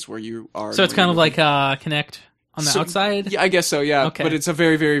and senses where you are. So it's kind of like Kinect on the outside? Yeah, I guess so, yeah. Okay. But it's a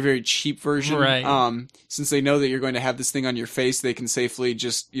very, very, very cheap version. Right. Since they know that you're going to have this thing on your face, they can safely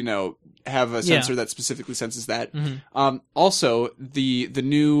just, have a sensor that specifically senses that. Mm-hmm. Also, the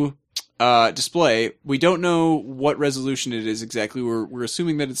new display, we don't know what resolution it is exactly. We're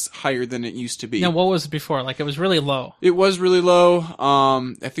assuming that it's higher than it used to be. Now, what was it before? Like, it was really low. It was really low.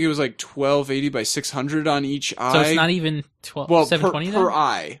 I think it was like 1280 by 600 on each eye. So it's not even 720 per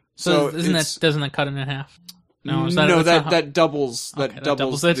eye. So doesn't that cut it in half? No, that doubles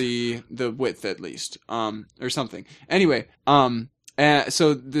doubles it? the width at least, or something. Anyway,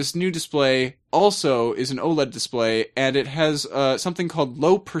 so this new display also is an OLED display, and it has something called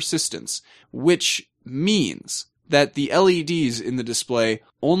low persistence, which means that the LEDs in the display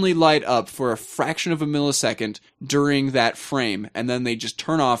only light up for a fraction of a millisecond during that frame, and then they just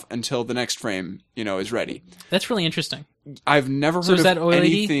turn off until the next frame, is ready. That's really interesting. I've never heard of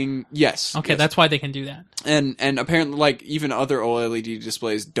anything. Yes. Okay, yes. That's why they can do that. And apparently, like, even other OLED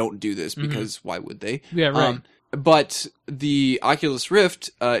displays don't do this because why would they? Yeah, right. But the Oculus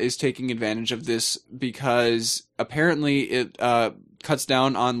Rift is taking advantage of this because apparently it cuts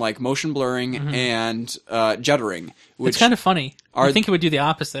down on like motion blurring and juddering. Which it's kind of funny. I think it would do the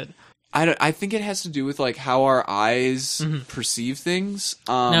opposite. I think it has to do with like how our eyes perceive things.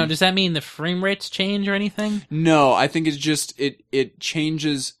 Now, does that mean the frame rates change or anything? No, I think it's just it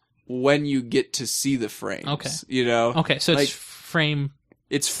changes when you get to see the frames. Okay. Okay, so like, it's frame.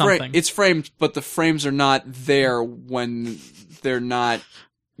 It's something. It's framed, but the frames are not there when they're not,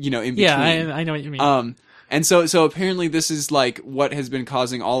 in between. Yeah, I know what you mean. And so apparently this is like what has been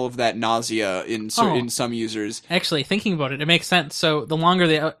causing all of that nausea in some users. Actually, thinking about it, it makes sense. So the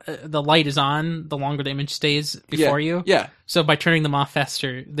longer the light is on, the longer the image stays before you. Yeah. So by turning them off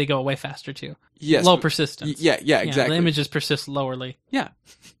faster, they go away faster too. Yes. Low persistence. Yeah, exactly. The images persist lowerly. Yeah.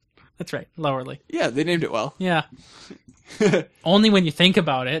 That's right, lowerly. Yeah, they named it well. Yeah. Only when you think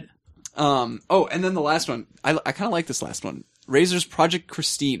about it. And then the last one. I kind of like this last one. Razer's Project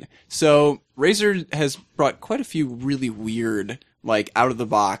Christine. So Razer has brought quite a few really weird, like out of the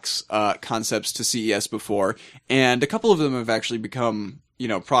box concepts to CES before, and a couple of them have actually become,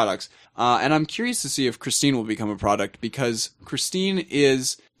 products. And I'm curious to see if Christine will become a product because Christine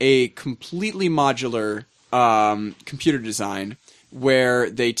is a completely modular computer design where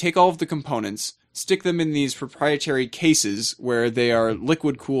they take all of the components, stick them in these proprietary cases where they are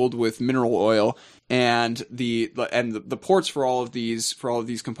liquid cooled with mineral oil, and the ports for all of these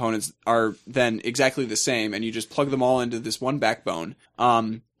components are then exactly the same, and you just plug them all into this one backbone.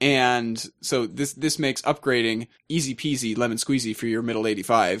 And so this makes upgrading easy peasy lemon squeezy for your middle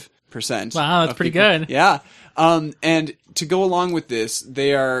 85%. Wow, that's pretty good. Yeah. And to go along with this,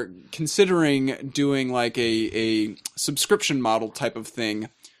 they are considering doing like a subscription model type of thing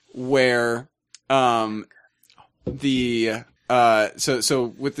where so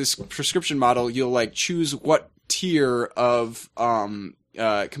with this prescription model, you'll like choose what tier of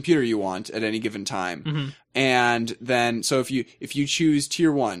computer you want at any given time. And then so if you choose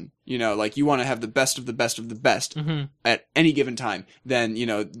tier 1, like you want to have the best of the best of the best at any given time, then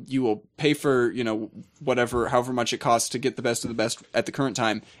you will pay for however much it costs to get the best of the best at the current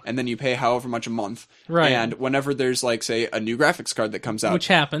time, and then you pay however much a month. Right. And whenever there's like say a new graphics card that comes out, which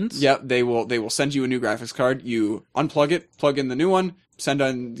happens, yep, they will send you a new graphics card. You unplug it, plug in the new one, send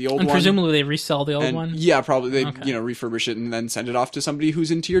on the old one. And presumably they resell the old one? Yeah, probably. They, refurbish it and then send it off to somebody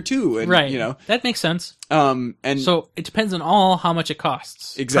who's in tier 2. And, right. That makes sense. And so it depends on how much it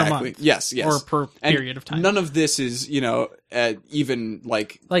costs. Exactly. Per month, yes. Or per period of time. None of this is, even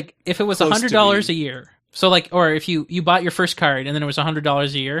like... Like, if it was $100 a year. So, like, or if you bought your first card and then it was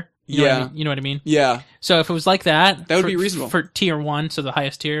 $100 a year. You know what I mean? Yeah. So if it was like that... That would be reasonable. For tier 1, so the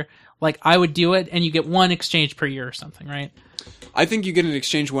highest tier, like, I would do it and you get one exchange per year or something, right? I think you get an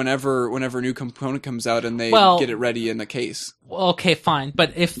exchange whenever a new component comes out and they get it ready in the case. Okay, fine.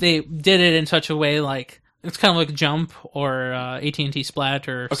 But if they did it in such a way like It's kind of like Jump or AT&T Splat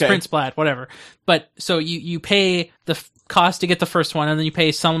or Sprint Splat, whatever. But so you pay the cost to get the first one, and then you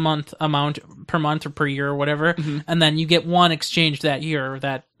pay some amount per month or per year or whatever, and then you get one exchange that year or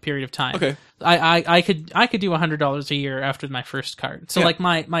that period of time. Okay. I could do $100 a year after my first card. So like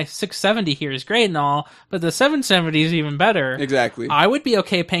my 670 here is great and all, but the 770 is even better. Exactly. I would be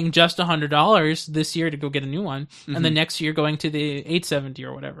okay paying just $100 this year to go get a new one, and the next year going to the 870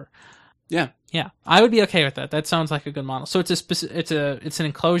 or whatever. Yeah. Yeah, I would be okay with that. That sounds like a good model. So it's an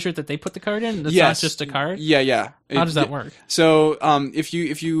enclosure that they put the card in. It's not just a card. Yeah. How does that work? So, if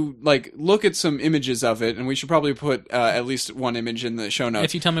you like look at some images of it, and we should probably put at least one image in the show notes.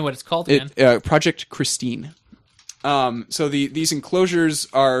 If you tell me what it's called again. Project Christine. So these enclosures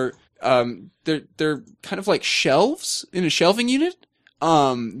are they're kind of like shelves in a shelving unit.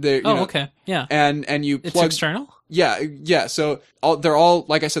 Okay. Yeah. And you plug. It's external? Yeah. So they're all,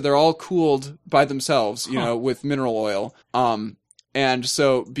 like I said, they're all cooled by themselves, with mineral oil. And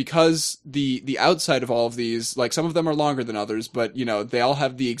so because the outside of all of these, like some of them are longer than others, but they all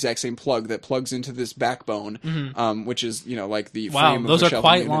have the exact same plug that plugs into this backbone, which is like the frame of those the are shelving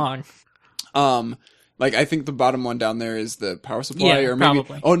quite unit. long. Like I think the bottom one down there is the power supply, Yeah, or maybe.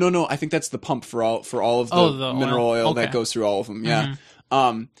 probably. Oh no, I think that's the pump for all of the mineral oil that goes through all of them. Yeah.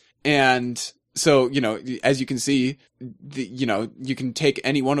 And so, as you can see, you can take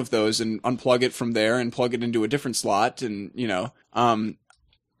any one of those and unplug it from there and plug it into a different slot. And,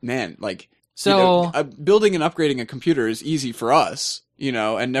 man, like, building and upgrading a computer is easy for us,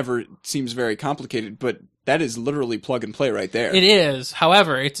 and never seems very complicated, but that is literally plug and play right there. It is.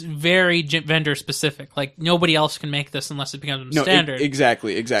 However, it's very vendor specific. Like, nobody else can make this unless it becomes standard.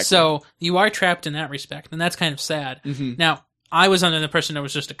 Exactly. So you are trapped in that respect, and that's kind of sad. Now, I was under the impression it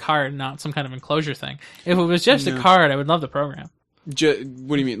was just a card, not some kind of enclosure thing. If it was just a card, I would love the program. What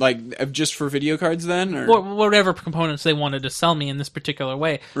do you mean? Like, just for video cards then? Or whatever components they wanted to sell me in this particular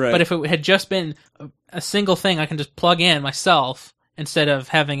way. Right. But if it had just been a single thing I can just plug in myself instead of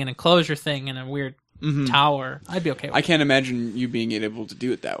having an enclosure thing and a weird tower, I'd be okay with it. I can't imagine you being able to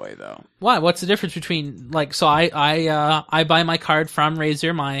do it that way, though. Why? What's the difference between, like, so I buy my card from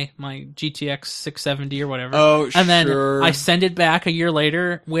Razer, my GTX 670 or whatever. Oh, and then sure. I send it back a year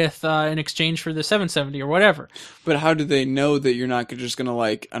later with an exchange for the 770 or whatever. But how do they know that you're not just going to,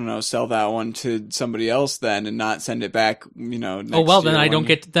 like, I don't know, sell that one to somebody else then and not send it back, next then I don't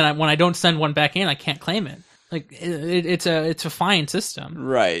year? when I don't send one back in, I can't claim it. Like, it's a fine system.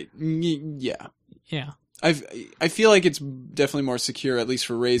 Right. Yeah. Yeah. I feel like it's definitely more secure, at least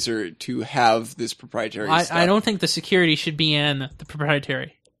for Razer, to have this proprietary stuff. I don't think the security should be in the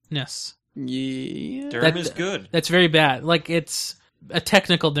proprietariness. Yeah. DERM is good. That's very bad. Like, it's a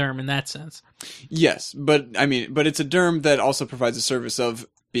technical DERM in that sense. Yes, but it's a DERM that also provides a service of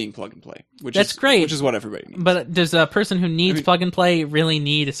being plug and play, That's great. Which is what everybody needs. But does a person who needs plug and play really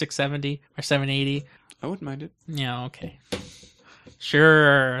need a 670 or 780? I wouldn't mind it. Yeah, okay.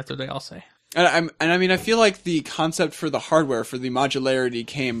 Sure, that's what they all say. I feel like the concept for the hardware, for the modularity,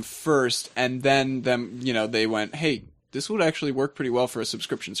 came first, and then they went, hey, this would actually work pretty well for a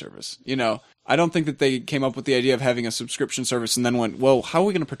subscription service. I don't think that they came up with the idea of having a subscription service and then went, well, how are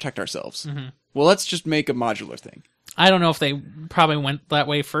we going to protect ourselves? Well, let's just make a modular thing. I don't know if they probably went that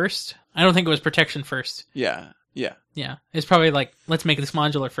way first. I don't think it was protection first. Yeah. Yeah, it's probably like, let's make this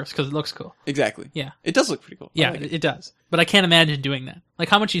modular first because it looks cool. Exactly. Yeah. It does look pretty cool. Yeah, it does. But I can't imagine doing that. Like,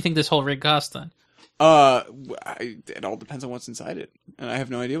 how much do you think this whole rig costs then? It all depends on what's inside it, and I have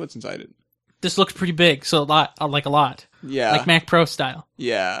no idea what's inside it. This looks pretty big, so a lot. Yeah. Like Mac Pro style.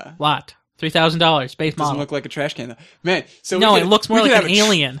 Yeah. Lot. $3,000 base model. Doesn't look like a trash can though. Man, so no, it looks more like an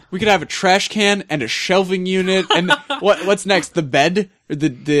alien. We could have a trash can and a shelving unit, and what's next? The bed or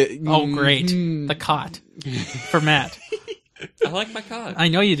the? Oh, great! The cot for Matt. I like my cot. I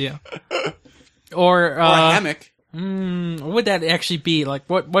know you do. Or a hammock. What would that actually be? Like,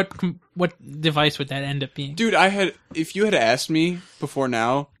 what device would that end up being? Dude, if you had asked me before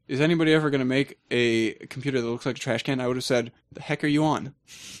now, is anybody ever going to make a computer that looks like a trash can? I would have said, the heck are you on?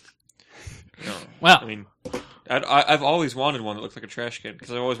 No. Well, I mean, I've always wanted one that looks like a trash can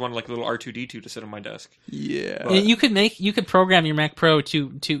because I always wanted like a little R2-D2 to sit on my desk. Yeah, but you could program your Mac Pro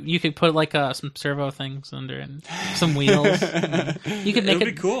to you could put like some servo things under and some wheels. You could make it would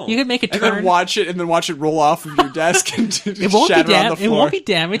be cool. You could make it turn and then watch it roll off of your desk and it won't shatter be on the floor. It won't be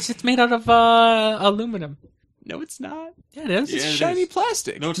damaged. It's made out of aluminum. No, it's not. Yeah, it is. Yeah, It's it shiny is.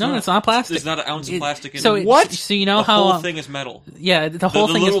 plastic. No, it's No, not. it's not plastic. There's not an ounce of plastic in So it. What? So you know The how whole thing is metal. Yeah, the whole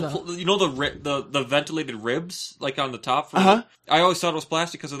the thing little, is. you know the ventilated ribs like on the top. For Uh-huh. I always thought it was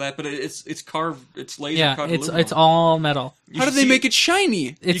plastic because of that, but it's carved. It's laser Yeah, cut. it's aluminum. all metal. How do they make it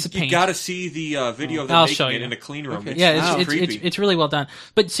shiny? It's a You paint. got to see the video of them I'll making show it you. in a clean room. Okay. It's, Yeah, it's creepy. it's really well done.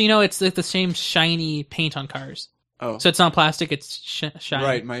 But so you know, it's like the same shiny paint on cars. Oh, So it's not plastic; it's shiny.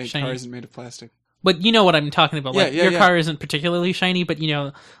 right. My shiny. car isn't made of plastic. But you know what I'm talking about. Like Yeah, your yeah. car isn't particularly shiny, but you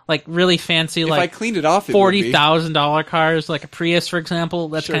know, like really fancy, If I like cleaned it off, it would be. $40,000 cars, like a Prius, for example.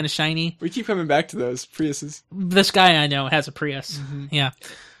 That's Sure. kind of shiny. We keep coming back to those Priuses. This guy I know has a Prius. Yeah.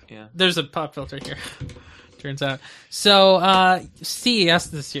 Yeah. There's a pop filter here. Turns out. So CES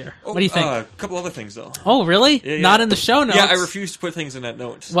this year. What do you think? A couple other things though. Oh, really? Yeah, yeah. Not in the show notes. Yeah, I refuse to put things in that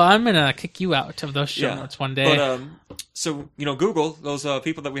note. Well, I'm gonna kick you out of those show Yeah. notes one day But so you know, Google, those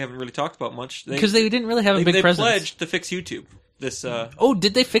people that we haven't really talked about much, because they didn't really have a big they presence. pledged to fix YouTube. This Oh,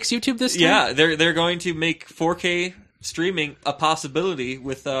 did they fix YouTube this time? yeah, they're going to make 4K streaming a possibility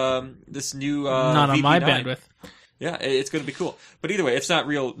with this new Not on VP9. my bandwidth. Yeah, it's going to be cool. But either way, it's not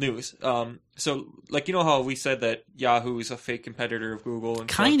real news. So, like, you know how we said that Yahoo is a fake competitor of Google and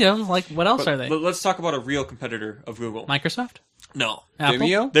Kind of. Like, what else are they? Let's talk about a real competitor of Google. Microsoft? No. Apple?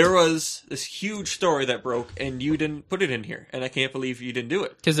 Vimeo? There was this huge story that broke, and you didn't put it in here, and I can't believe you didn't do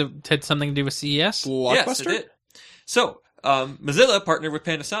it. Because it had something to do with CES? Blockbuster? Yes, it did. So, Mozilla partnered with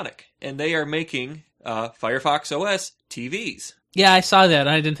Panasonic, and they are making Firefox OS TVs. Yeah, I saw that.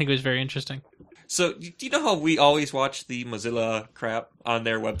 I didn't think it was very interesting. So, do you know how we always watch the Mozilla crap on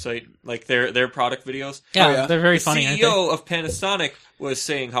their website, like their product videos? Yeah, yeah. they're very The funny, aren't CEO of Panasonic was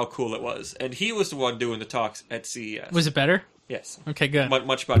saying how cool it was, and he was the one doing the talks at CES. they? Was it better? Yes, Okay, good.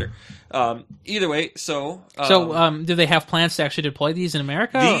 much better. Either way, so Do they have plans to actually deploy these in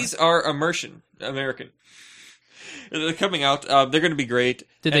America? these are American. They're coming out. They're going to be great.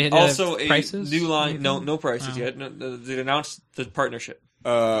 Did they And have also a prices? new line? No prices yet. No, they announced the partnership.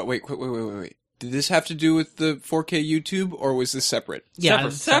 Wait. Did this have to do with the 4K YouTube, or was this separate? Yeah,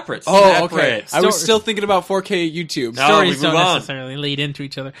 separate. Oh, okay. Separate. I was still thinking about 4K YouTube. No. Stories we don't move on. necessarily lead into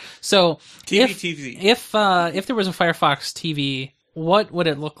each other. So, TV. if there was a Firefox TV, what would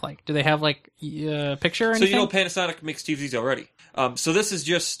it look like? Do they have like a picture or So anything? you know Panasonic makes TVs already. So this is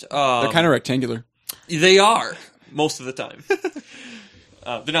just They're kind of rectangular. they are most of the time.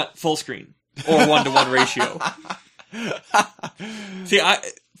 They're not full screen or 1-to-1 ratio. See,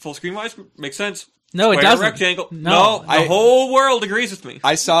 full screen wise makes sense. No, it Square, doesn't. rectangle. No. The whole world agrees with me.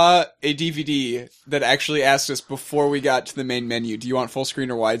 I saw a DVD that actually asked us before we got to the main menu, do you want full screen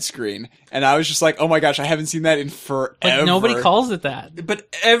or widescreen? And I was just like, oh my gosh, I haven't seen that in forever. Like, nobody calls it that.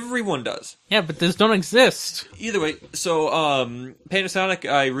 But everyone does. Yeah, but those don't exist. Either way, so Panasonic,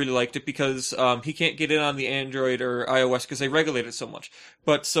 I really liked it because he can't get in on the Android or iOS because they regulate it so much.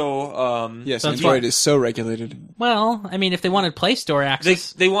 But so Yes, That's Android why- is so regulated. Well, I mean, if they wanted Play Store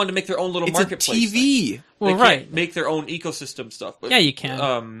access, they wanted to make their own little It's a marketplace. TV. well, They right? can't make their own ecosystem stuff. But, Yeah, you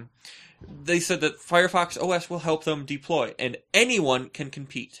can. they said that Firefox OS will help them deploy, and anyone can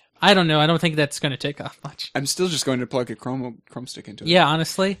compete. I don't know. I don't think that's going to take off much. I'm still just going to plug a Chrome stick into it. Yeah,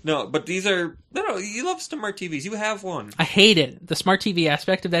 honestly, No, but these are no. You love smart TVs. You have one. I hate it. The smart TV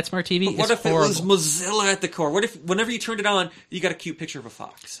aspect of that smart TV But what is if horrible. it was Mozilla at the core? What if whenever you turned it on, you got a cute picture of a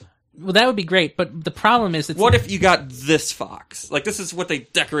fox? Well, that would be great, but the problem is, it's What if you got this fox? Like this is what they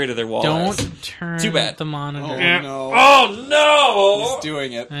decorated their wall. as. don't turn Too bad. the monitor. Oh no. Oh no! He's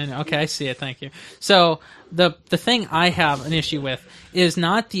doing it. I know. Okay, I see it. Thank you. So the thing I have an issue with is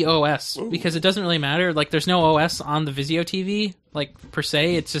not the OS because it doesn't really matter. Like, there's no OS on the Vizio TV, like per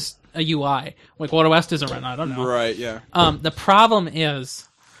se. It's just a UI. Like, what OS does it run? I don't know. Right, yeah. The problem is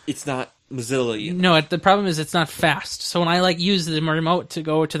It's not Mozilla. the problem is it's not fast. So when I use the remote to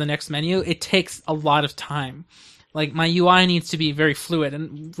go to the next menu, it takes a lot of time. Like, my UI needs to be very fluid,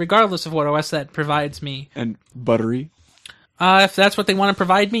 and regardless of what OS that provides me. And buttery. If that's what they want to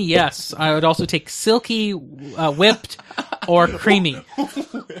provide me, yes. I would also take silky, whipped, or creamy.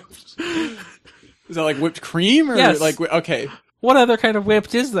 Is that like whipped cream or Yes. okay. What other kind of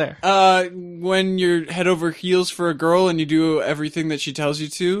whipped is there? When you're head over heels for a girl and you do everything that she tells you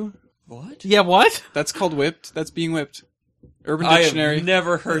to, What? Yeah, what? that's called whipped. That's being whipped. Urban I Dictionary. have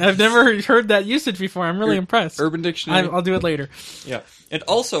never heard. I've never heard that usage before. I'm really impressed. Urban Dictionary. I'll do it later. Yeah, and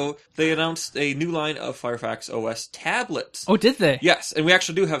also they announced a new line of Firefox OS tablets. Oh, did they? Yes, and we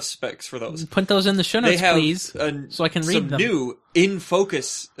actually do have specs for those. Put those in the show They notes, have please, so I can read some them. new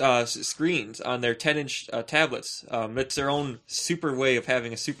in-focus screens on their 10-inch tablets. It's their own super way of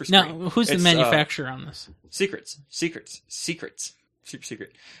having a super screen. Now, who's the It's, manufacturer on this? Secrets. Super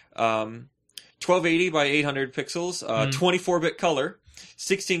secret. 1280 by 800 pixels, 24-bit color,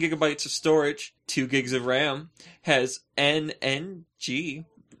 16 gigabytes of storage, 2 gigs of RAM, has NNG,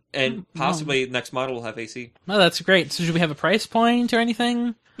 and possibly next model will have AC. Oh, that's great. So should we have a price point or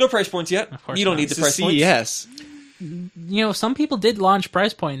anything? No price points yet. Of course You don't not. need the It's price a points. CES. You know, some people did launch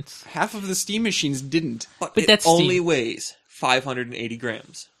price points. Half of the Steam machines didn't. But But it that's only Steam. weighs 580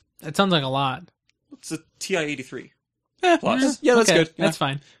 grams. That sounds like a lot. It's a TI-83. Eh, Plus. Yeah, that's Okay, good. Yeah. That's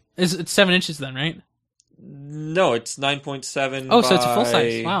fine. It's 7 inches then, right? No, it's 9.7 Oh, so it's a full by-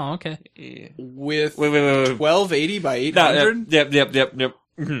 size. Wow, okay. Yeah. With Wait. 1280 by No, 800? yep.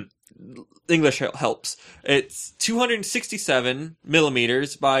 Mhm. English helps. It's 267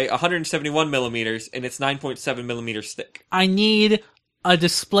 millimeters by 171 millimeters, and it's 9.7 millimeters thick. I need a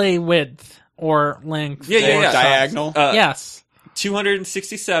display width or length. Yeah, or size. Diagonal? Yes.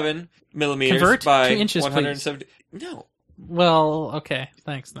 267 millimeters Convert by 2 inches, 170. No. Well, okay.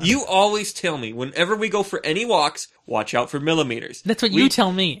 Thanks. Then. You always tell me, whenever we go for any walks, watch out for millimeters. That's what you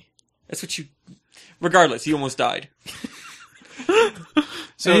tell me. That's what you... Regardless, you almost died.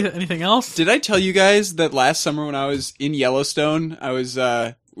 So- Anything else? Did I tell you guys that last summer when I was in Yellowstone, I was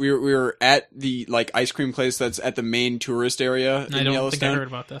we were at the like ice cream place that's at the main tourist area I in don't Yellowstone, think I heard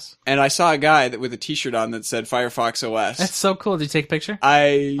about this. and I saw a guy that with a T-shirt on that said Firefox OS. That's so cool. Did you take a picture?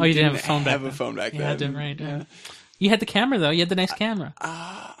 I Oh, you didn't have a phone back have then. a phone back You then. had to, right? Yeah. You had the camera though. You had the nice camera.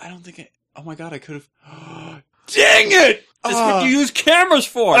 I don't think oh my god, I could have. Dang it! That's what you use cameras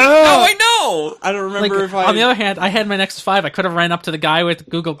for. Ah. Now I know. I don't remember Like, if I. on the other hand, I had my Nexus 5. I could have ran up to the guy with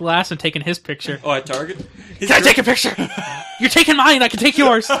Google Glass and taken his picture. Oh, at Target? Can I take a picture? You're taking mine. I can take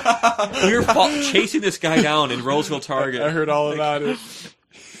yours. We were chasing this guy down in Roseville Target. I heard all about it.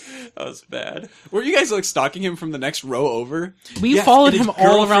 That was bad. Were you guys like stalking him from the next row over? We Yes, followed and his him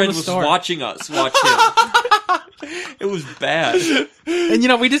all around girlfriend the was store. watching us watch him. It was bad. And you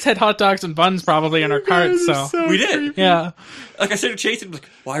know, we just had hot dogs and buns probably in our cart, so. We did. Yeah. Like I started chasing him. Like,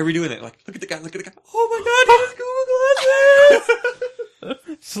 why are we doing that? Like, look at the guy. Look at the guy. Oh my god, he has Google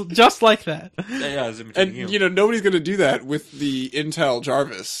glasses. So, just like that. Yeah, I was imitating And him. you know nobody's gonna do that with the Intel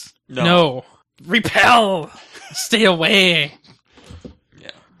Jarvis. No. Repel. Stay away.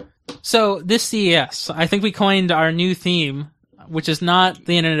 Yeah. So, this CES, I think we coined our new theme, which is not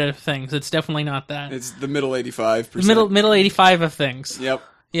the Internet of Things. It's definitely not that. It's the middle 85%. The middle 85 of things. Yep.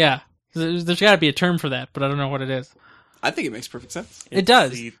 Yeah. There's got to be a term for that, but I don't know what it is. I think it makes perfect sense. It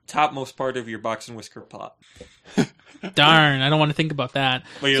does. The topmost part of your box and whisker plot. Darn, I don't want to think about that.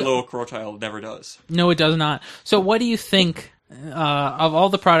 But your little crotile never does. No, it does not. So what do you think, of all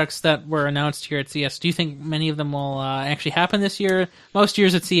the products that were announced here at CES, do you think many of them will actually happen this year? Most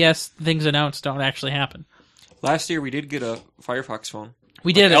years at CES, things announced don't actually happen. Last year we did get a Firefox phone.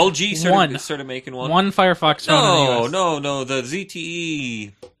 We did LG one started making one. One Firefox phone in the US. No, the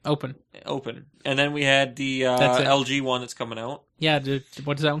ZTE Open. Open. And then we had the That's it. LG one that's coming out. Yeah,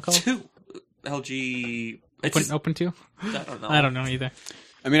 what is that one called? Two. LG... It's just, Open 2? I don't know. I don't know either.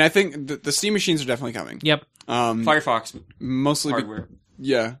 I mean, I think the Steam machines are definitely coming. Yep. Firefox Mostly, hardware.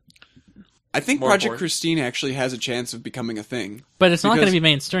 yeah. I think More Project important. Christine actually has a chance of becoming a thing. But it's not going to Because- be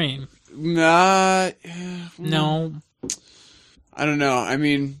mainstream. No. I don't know. I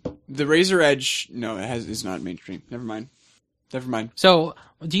mean, the Razer Edge, no, is not mainstream. Never mind. So,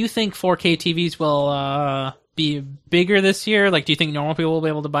 do you think 4K TVs will be bigger this year? Like, do you think normal people will be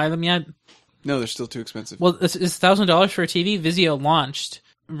able to buy them yet? No, they're still too expensive. Well, it's $1,000 for a TV. Vizio launched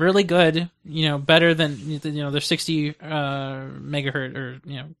really good. You know, better than their 60 megahertz or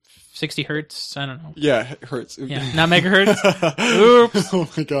 60 hertz. I don't know. Yeah, it hurts. Yeah, not megahertz. Oops, Oh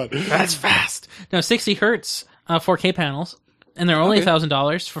my god. that's fast. No, 60 hertz 4K panels, and they're only Okay.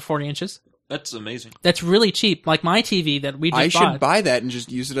 $1,000 for 40 inches. That's amazing. That's really cheap. Like my TV that we just I bought. should buy that and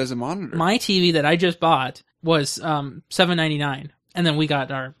just use it as a monitor. My TV that I just bought was $799, and then we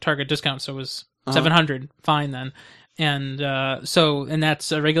got our Target discount, so it was $700. Fine then, and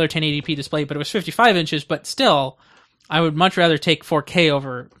that's a regular 1080p display, but it was 55 inches. But still, I would much rather take 4K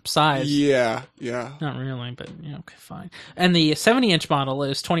over size. Yeah. Not really, but okay, fine. And the 70-inch model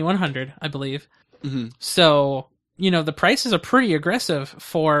is $2,100, I believe. Mm-hmm. So the prices are pretty aggressive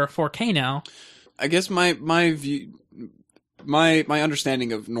for 4K now. I guess my view, my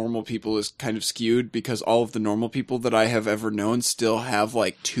understanding of normal people is kind of skewed because all of the normal people that I have ever known still have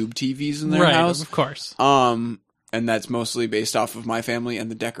like tube TVs in their Right, house. of course. And that's mostly based off of my family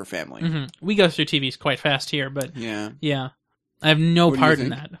and the Decker family. Hmm. We go through TVs quite fast here, but Yeah. I have no What do you part in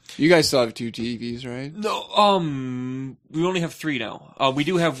think? that. You guys still have two TVs, right? No, we only have 3 now. We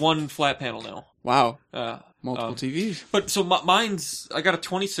do have one flat panel now. Wow. Multiple TVs. But so mine's, I got a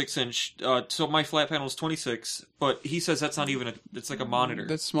 26 inch, so my flat panel is 26, but he says that's not even it's like a monitor.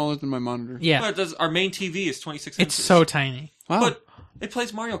 That's smaller than my monitor. Yeah. But our main TV is 26 inches. It's so tiny. Wow. But it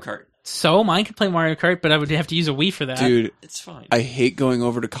plays Mario Kart. So mine could play Mario Kart, but I would have to use a Wii for that. Dude, It's fine. I hate going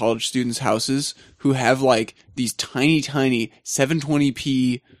over to college students' houses who have like these tiny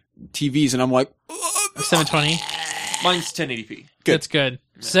 720p TVs, and I'm like, 720. Mine's 1080p. Good. That's good.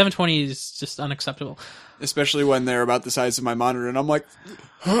 720 is just unacceptable. especially when they're about the size of my monitor, and I'm like,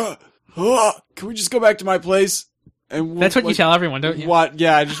 can we just go back to my place? And That's what you tell everyone, don't you? What?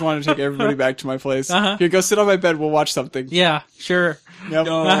 Yeah, I just want to take everybody back to my place. Uh-huh. Here, go sit on my bed. We'll watch something. Yeah, sure. Yep.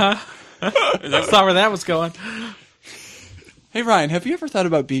 No. Uh-huh. Saw where that was going. Hey, Ryan, have you ever thought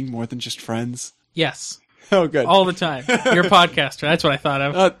about being more than just friends? Yes. Oh, good. All the time. You're a podcaster. That's what I thought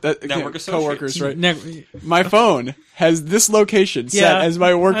of. Network associates. Coworkers, right? Never, My phone has this location set Yeah, as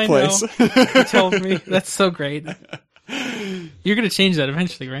my workplace. I know. You told me. That's so great. You're going to change that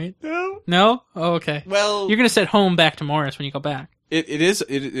eventually, right? No. No? Oh, okay. Well, You're going to set home back to Morris when you go back.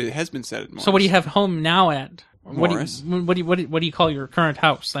 it has been set at Morris. So what do you have home now at? Morris. What do you call your current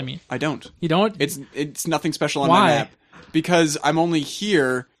house? I mean, I don't. you don't? It's nothing special on Why? my map because I'm only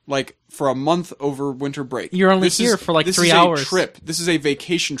here like for a month over winter break. You're only here for, like, 3 This hours. is a trip. This is a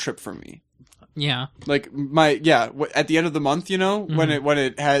vacation trip for me. Yeah. Like at the end of the month, you know, when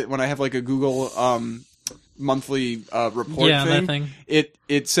I have like a Google monthly report Yeah, that thing.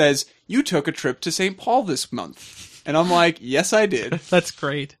 it says you took a trip to St. Paul this month, and I'm like, yes, I did. That's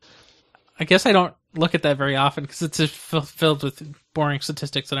great. I guess I don't look at that very often because it's just filled with boring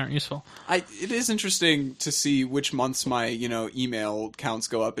statistics that aren't useful. It is interesting to see which months my email counts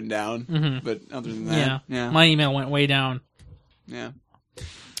go up and down, but other than that, yeah, My email went way down. yeah.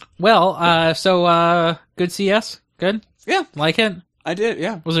 Well, so good CS? Good? Yeah. Like it? I did,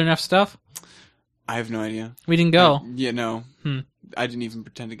 yeah. Was there enough stuff? I have no idea. We didn't go. No. I didn't even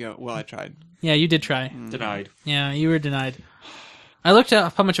pretend to go. Well, I tried. Yeah, you did try. Denied. Yeah, you were denied. I looked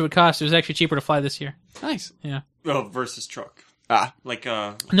up how much it would cost. It was actually cheaper to fly this year. Nice. Yeah. Oh, versus truck. Ah, Like,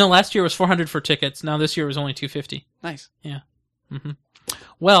 No, last year was $400 for tickets. Now this year was only $250. nice. Yeah.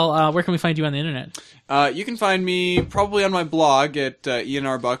 Well, where can we find you on the internet? You can find me probably on my blog at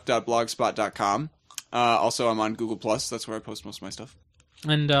ianrbuck.blogspot.com. Also, I'm on Google+. That's where I post most of my stuff.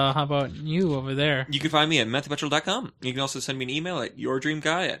 And how about you over there? you can find me at methodmetral.com. You can also send me an email at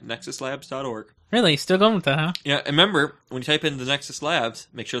yourdreamguy@nexuslabs.org. Really? Still going with that, huh? Yeah, and remember, when you type in the Nexus Labs,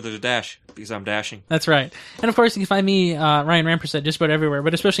 make sure there's a dash, because I'm dashing. That's right. And of course, you can find me, Ryan Rampersad, just about everywhere,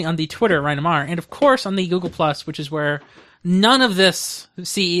 but especially on the Twitter, Ryan Amar, and of course on the Google+, which is where none of this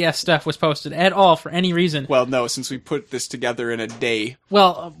CES stuff was posted at all for any reason. Well, no, since we put this together in a day.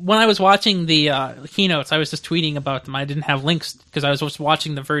 Well, when I was watching the keynotes, I was just tweeting about them. I didn't have links because I was just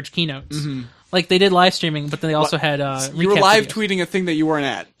watching the Verge keynotes. Like, they did live streaming, but they also had You were recap live videos. tweeting a thing that you weren't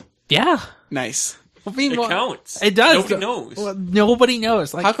at. Yeah. Nice. I mean, It counts. It does. Nobody knows. Well, nobody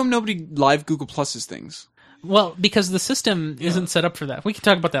knows. Like, How come nobody live Google Pluses things? well, because the system isn't set up for that. We can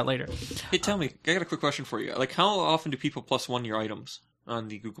talk about that later. Hey, tell me, I got a quick question for you. Like, how often do people +1 your items on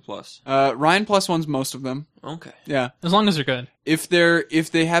the Google Plus? Ryan +1's most of them. Okay. Yeah. As long as they're good. If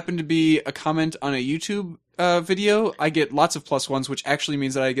they happen to be a comment on a YouTube video, I get lots of +1s, which actually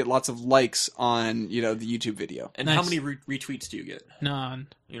means that I get lots of likes on the YouTube video. And Nice. how many retweets do you get? No.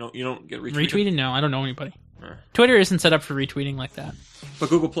 You don't get retweeted? Retweeting? No, I don't know anybody. Right. Twitter isn't set up for retweeting like that. But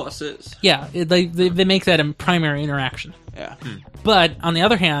Google Plus is. Yeah, they make that a primary interaction. Yeah. But on the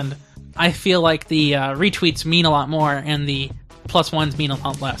other hand, I feel like the retweets mean a lot more, and the +1s mean a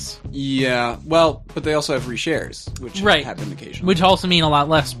lot less. Yeah. Well, but they also have reshares, which Right. happen occasionally. Which also mean a lot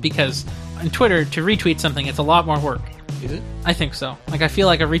less, because on Twitter, to retweet something, it's a lot more work. Is it? I think so. Like, I feel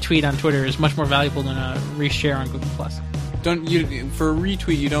like a retweet on Twitter is much more valuable than a reshare on Google+. Don't you for a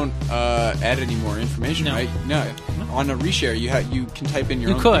retweet? You don't add any more information, No. right? No. On a reshare, you can type in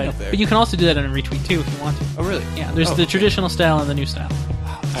your You own thing could, up there. but you can also do that on a retweet too if you want to. Oh, really? Yeah, there's Oh, the okay. traditional style and the new style.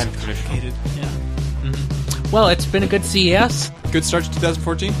 I'm traditional. Yeah. Well, it's been a good CES. Good start to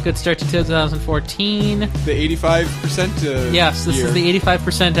 2014. Good start to 2014. The 85%. Yes, this year. is the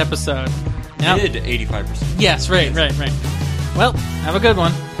 85% episode. Yep. Did 85%. Yes, right. Well, have a good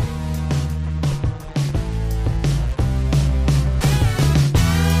one.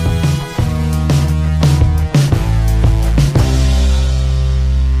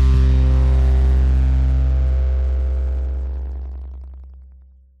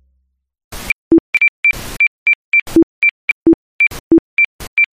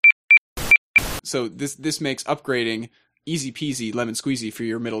 So this makes upgrading easy peasy lemon squeezy for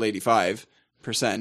your middle 85%.